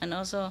 yeah? And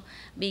also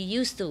became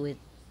used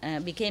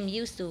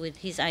to it,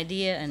 his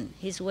idea and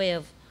his way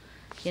of,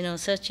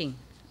 searching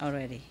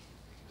already.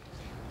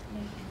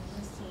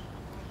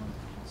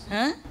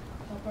 Huh?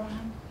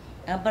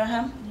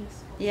 Abraham?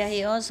 Yeah,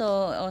 he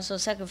also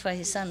sacrificed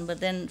his son,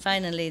 but then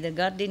finally the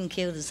God didn't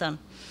kill the son.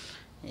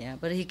 Yeah,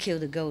 but he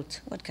killed the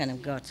goat. What kind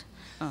of God?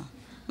 Oh,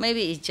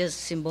 maybe it's just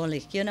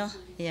symbolic,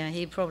 Yeah,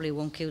 he probably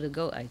won't kill the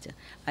goat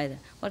either.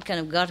 What kind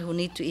of God who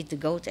need to eat the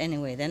goat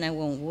anyway? Then I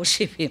won't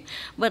worship him.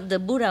 But the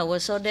Buddha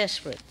was so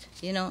desperate,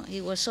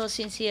 he was so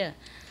sincere,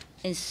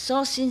 and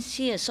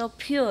so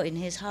pure in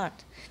his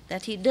heart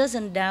that he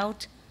doesn't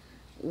doubt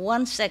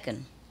 1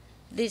 second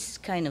this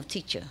kind of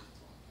teacher,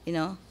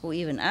 who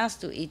even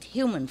asked to eat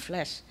human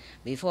flesh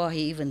before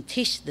he even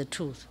teach the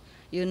truth.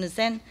 You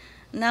understand?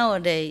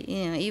 Nowadays,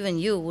 even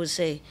you would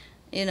say,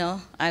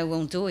 I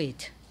won't do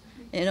it.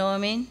 You know what I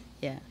mean?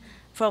 Yeah.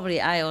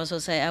 Probably I also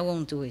say, I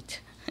won't do it.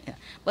 Yeah.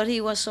 But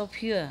he was so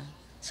pure,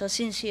 so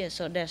sincere,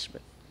 so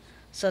desperate.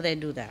 So they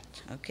do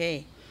that,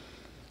 okay?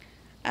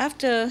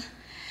 After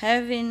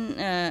having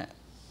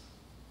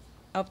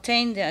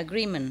obtained the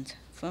agreement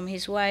from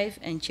his wife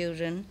and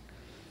children,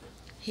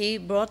 he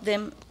brought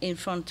them in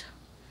front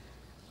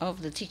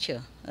of the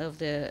teacher, of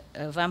the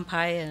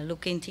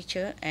vampire-looking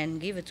teacher,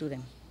 and gave it to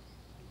them.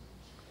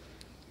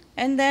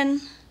 And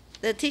then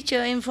the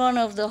teacher, in front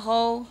of the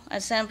whole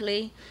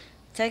assembly,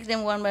 take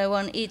them one by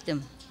one, eat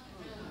them.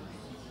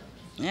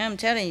 Yeah, I'm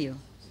telling you.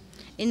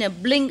 In a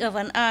blink of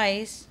an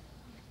eye,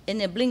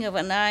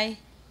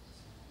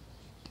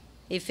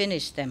 he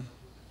finished them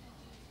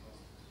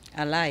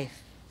alive.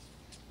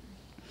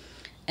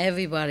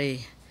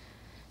 Everybody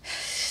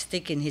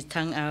sticking his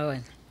tongue out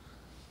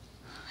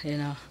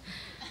and,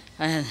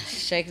 and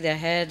shake their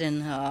head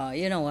and,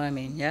 you know what I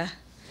mean, yeah?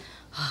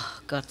 Oh,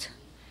 God.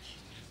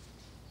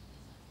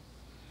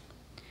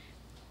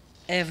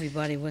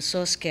 Everybody was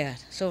so scared,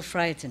 so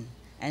frightened,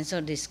 and so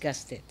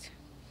disgusted.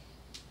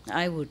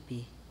 I would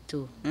be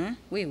too. Huh?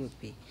 We would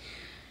be.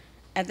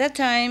 At that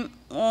time,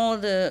 all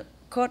the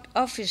court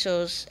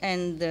officials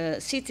and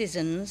the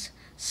citizens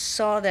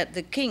saw that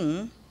the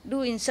king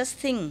doing such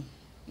thing,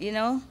 they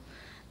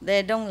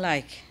don't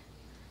like.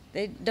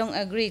 They don't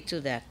agree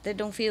to that. They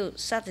don't feel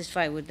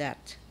satisfied with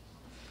that.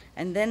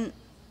 And then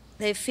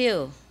they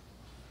feel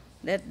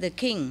that the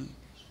king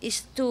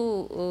is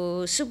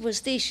too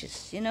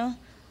superstitious,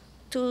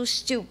 too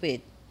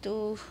stupid,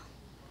 too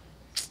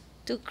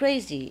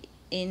crazy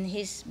in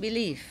his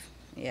belief.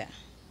 Yeah.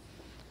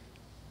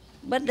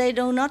 But they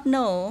do not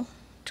know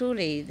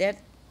truly that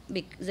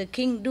the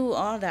king do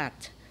all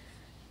that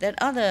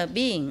other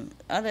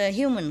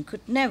human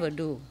could never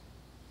do,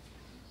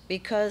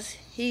 because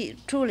he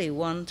truly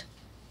want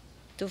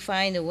to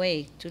find a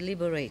way to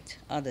liberate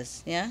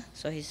others. Yeah,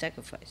 so he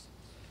sacrificed.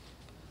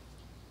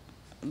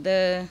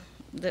 The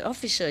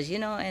officers, you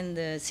know, and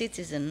the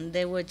citizens,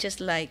 they were just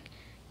like,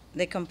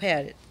 they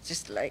compared it,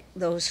 just like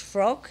those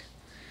frogs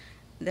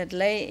that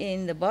lay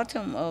in the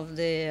bottom of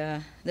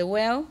the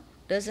well,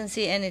 doesn't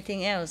see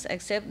anything else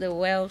except the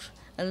well,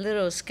 a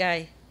little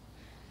sky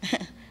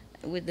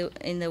with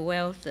in the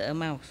well's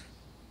mouth.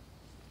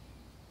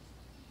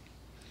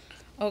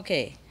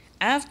 Okay,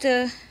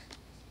 after,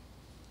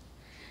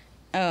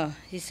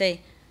 he say,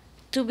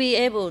 to be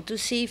able to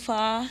see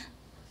far,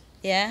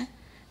 yeah,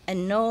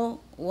 and know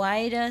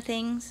wider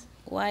things,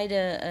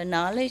 wider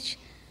knowledge,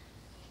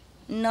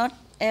 not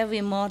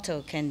every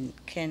mortal can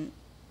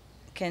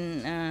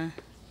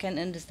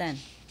understand.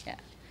 Yeah.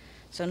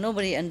 So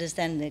nobody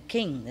understands the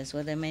king. That's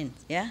what I meant.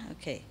 Yeah.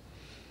 Okay.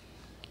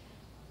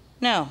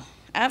 Now,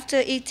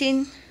 after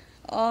eating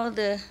all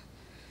the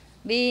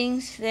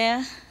beings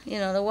there, you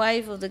know, the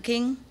wife of the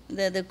king,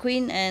 the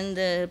queen and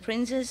the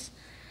princess,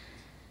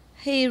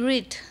 he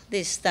read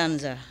this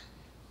stanza.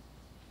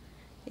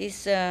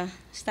 It's a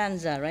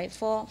stanza, right?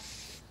 Four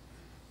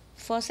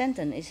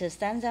sentences. It's a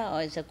stanza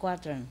or it's a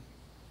quatrain?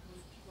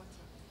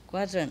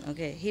 Quatrain,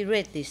 okay. He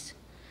read this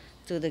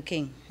to the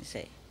king. He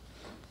say,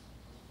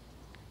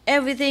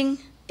 everything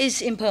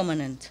is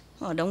impermanent.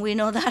 Oh, don't we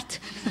know that?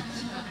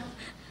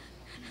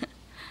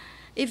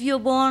 If you're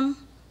born,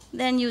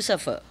 then you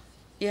suffer.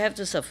 You have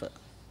to suffer.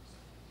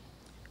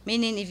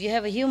 Meaning, if you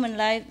have a human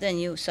life, then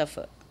you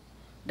suffer.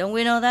 Don't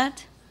we know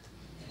that?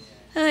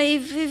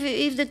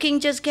 If the king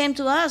just came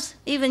to us,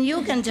 even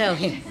you can tell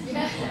him.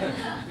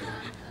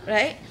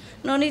 Right?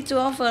 No need to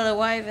offer the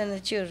wife and the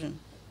children.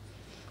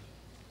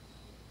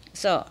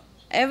 So,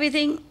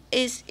 everything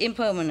is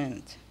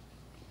impermanent.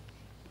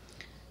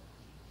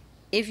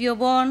 If you're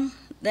born,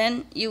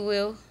 then you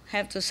will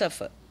have to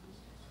suffer.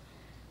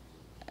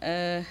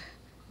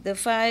 The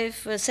five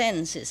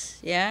senses,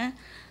 yeah,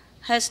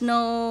 has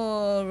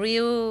no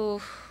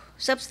real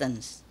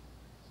substance.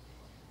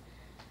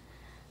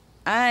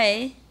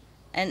 I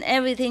and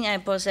everything I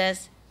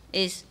possess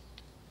is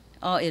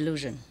all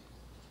illusion.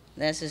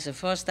 That is the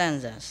first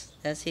stanzas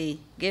that he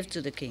gave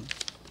to the king.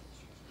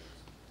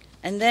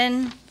 And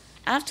then,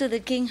 after the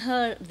king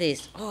heard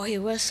this, oh, he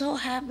was so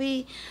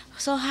happy,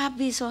 so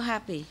happy, so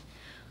happy.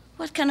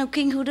 What kind of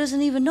king who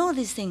doesn't even know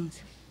these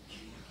things?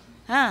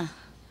 Huh?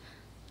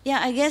 Yeah,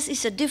 I guess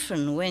it's a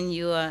different when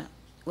you're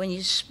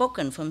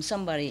spoken from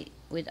somebody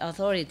with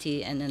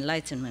authority and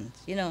enlightenment.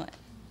 You know,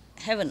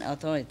 heaven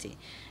authority,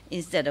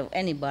 instead of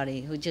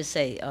anybody who just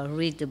say or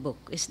read the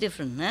book. It's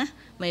different, huh?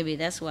 Maybe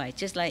that's why.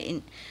 Just like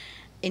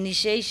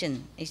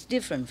initiation, it's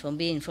different from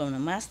being from a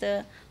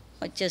master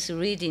or just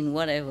reading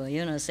whatever,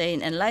 you know,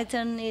 saying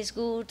enlightened is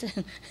good.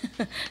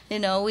 You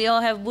know, we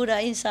all have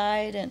Buddha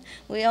inside and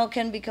we all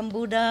can become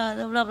Buddha,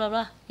 blah, blah,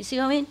 blah. You see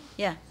what I mean?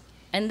 Yeah.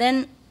 And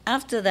then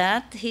after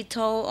that, he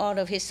told all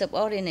of his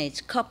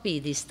subordinates, copy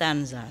these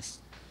stanzas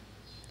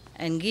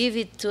and give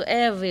it to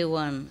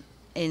everyone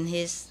in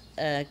his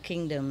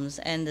kingdoms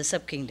and the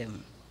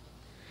sub-kingdom.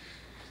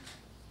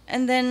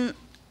 And then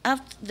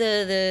after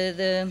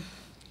the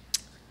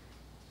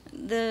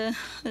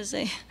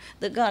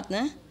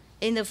god,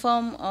 in the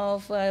form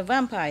of a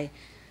vampire,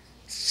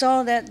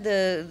 saw that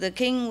the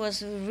king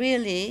was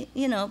really,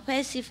 you know,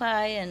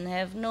 pacified and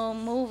have no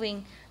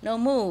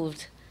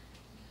moved,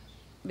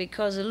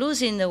 because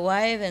losing the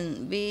wife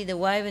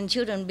and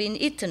children being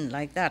eaten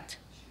like that.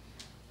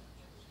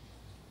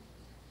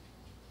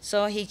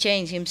 So he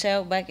changed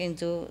himself back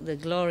into the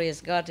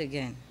glorious God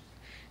again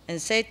and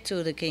said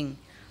to the king,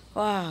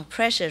 wow,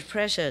 precious,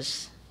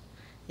 precious.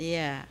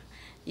 Yeah,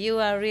 you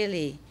are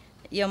really,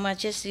 Your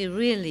Majesty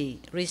really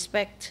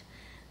respect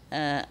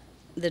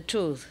the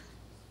truth.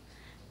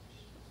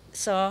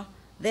 So,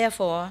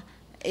 therefore,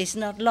 it's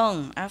not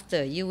long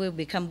after you will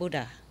become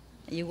Buddha.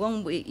 It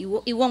won't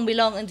be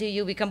long until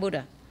you become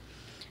Buddha.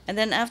 And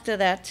then after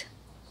that,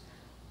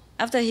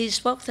 after he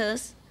spoke to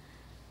us,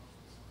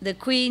 the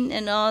queen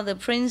and all the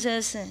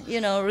princes, you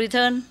know,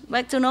 return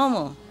back to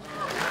normal.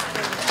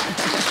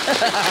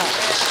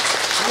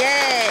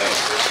 Yay!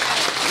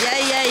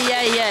 Yay, yay,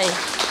 yay, yay.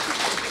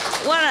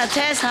 What a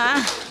test,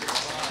 huh?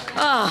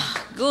 Oh,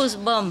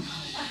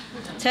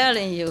 goosebumps,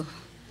 telling you.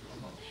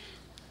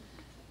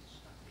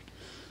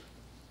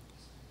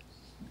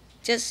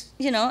 Just,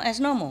 you know, as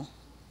normal,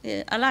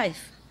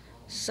 alive.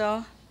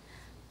 So,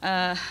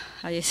 how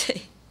you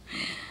say?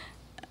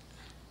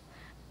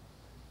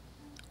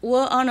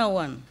 World Honor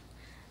One,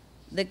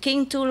 the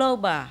King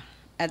Tuloba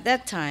at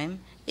that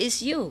time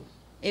is you.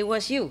 It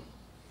was you.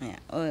 Yeah,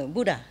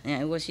 Buddha, yeah,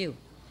 it was you.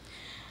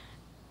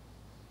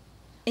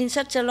 In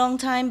such a long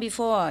time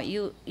before,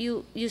 you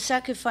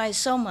sacrificed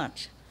so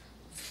much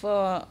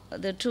for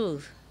the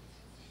truth.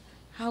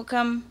 How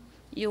come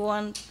you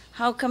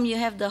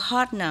have the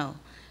heart now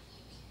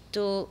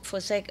to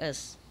forsake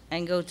us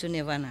and go to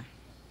Nirvana?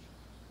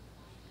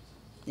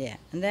 Yeah,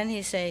 and then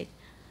he said,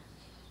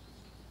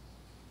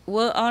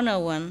 World Honor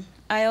One,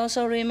 I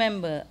also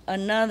remember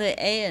another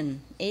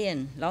aeon,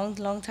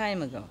 long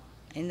time ago,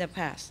 in the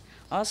past,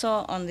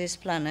 also on this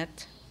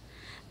planet,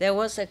 There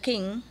was a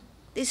king.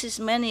 This is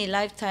many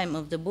lifetime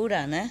of the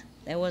Buddha, né?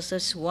 There was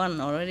this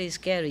one already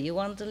scary. You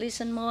want to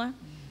listen more?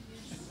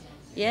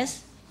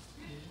 Yes?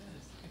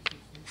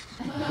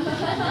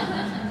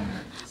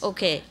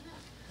 Okay.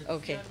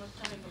 Okay.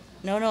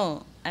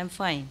 No, I'm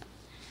fine.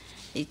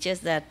 It's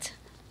just that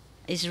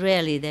it's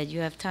rarely that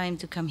you have time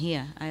to come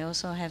here. I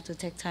also have to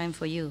take time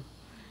for you,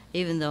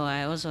 even though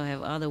I also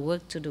have other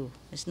work to do.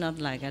 It's not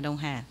like I don't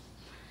have.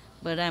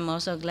 But I'm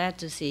also glad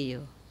to see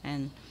you,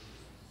 and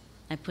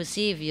I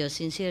perceive your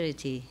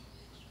sincerity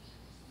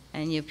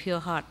and your pure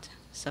heart.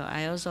 So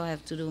I also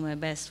have to do my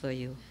best for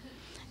you.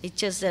 It's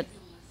just that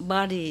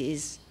body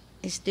is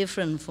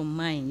different from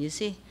mind, you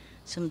see.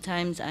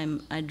 Sometimes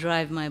I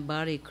drive my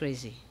body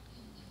crazy.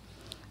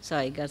 So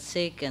I got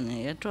sick and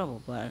I got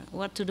trouble, but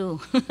what to do?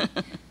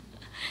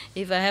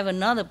 If I have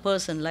another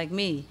person like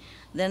me,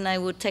 then I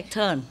would take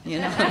turn, you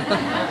know.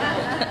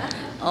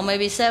 Or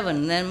maybe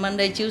 7, then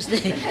Monday,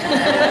 Tuesday.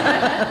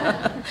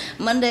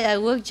 Monday I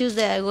work,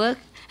 Tuesday I work.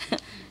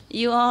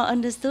 You all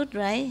understood,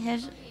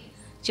 right?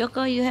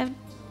 Joko, you have?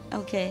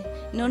 Okay.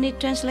 No need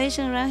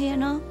translation around here,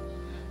 no?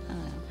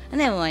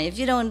 Never mind. If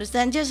you don't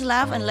understand, just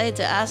laugh and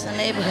later ask a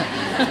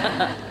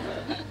neighbor.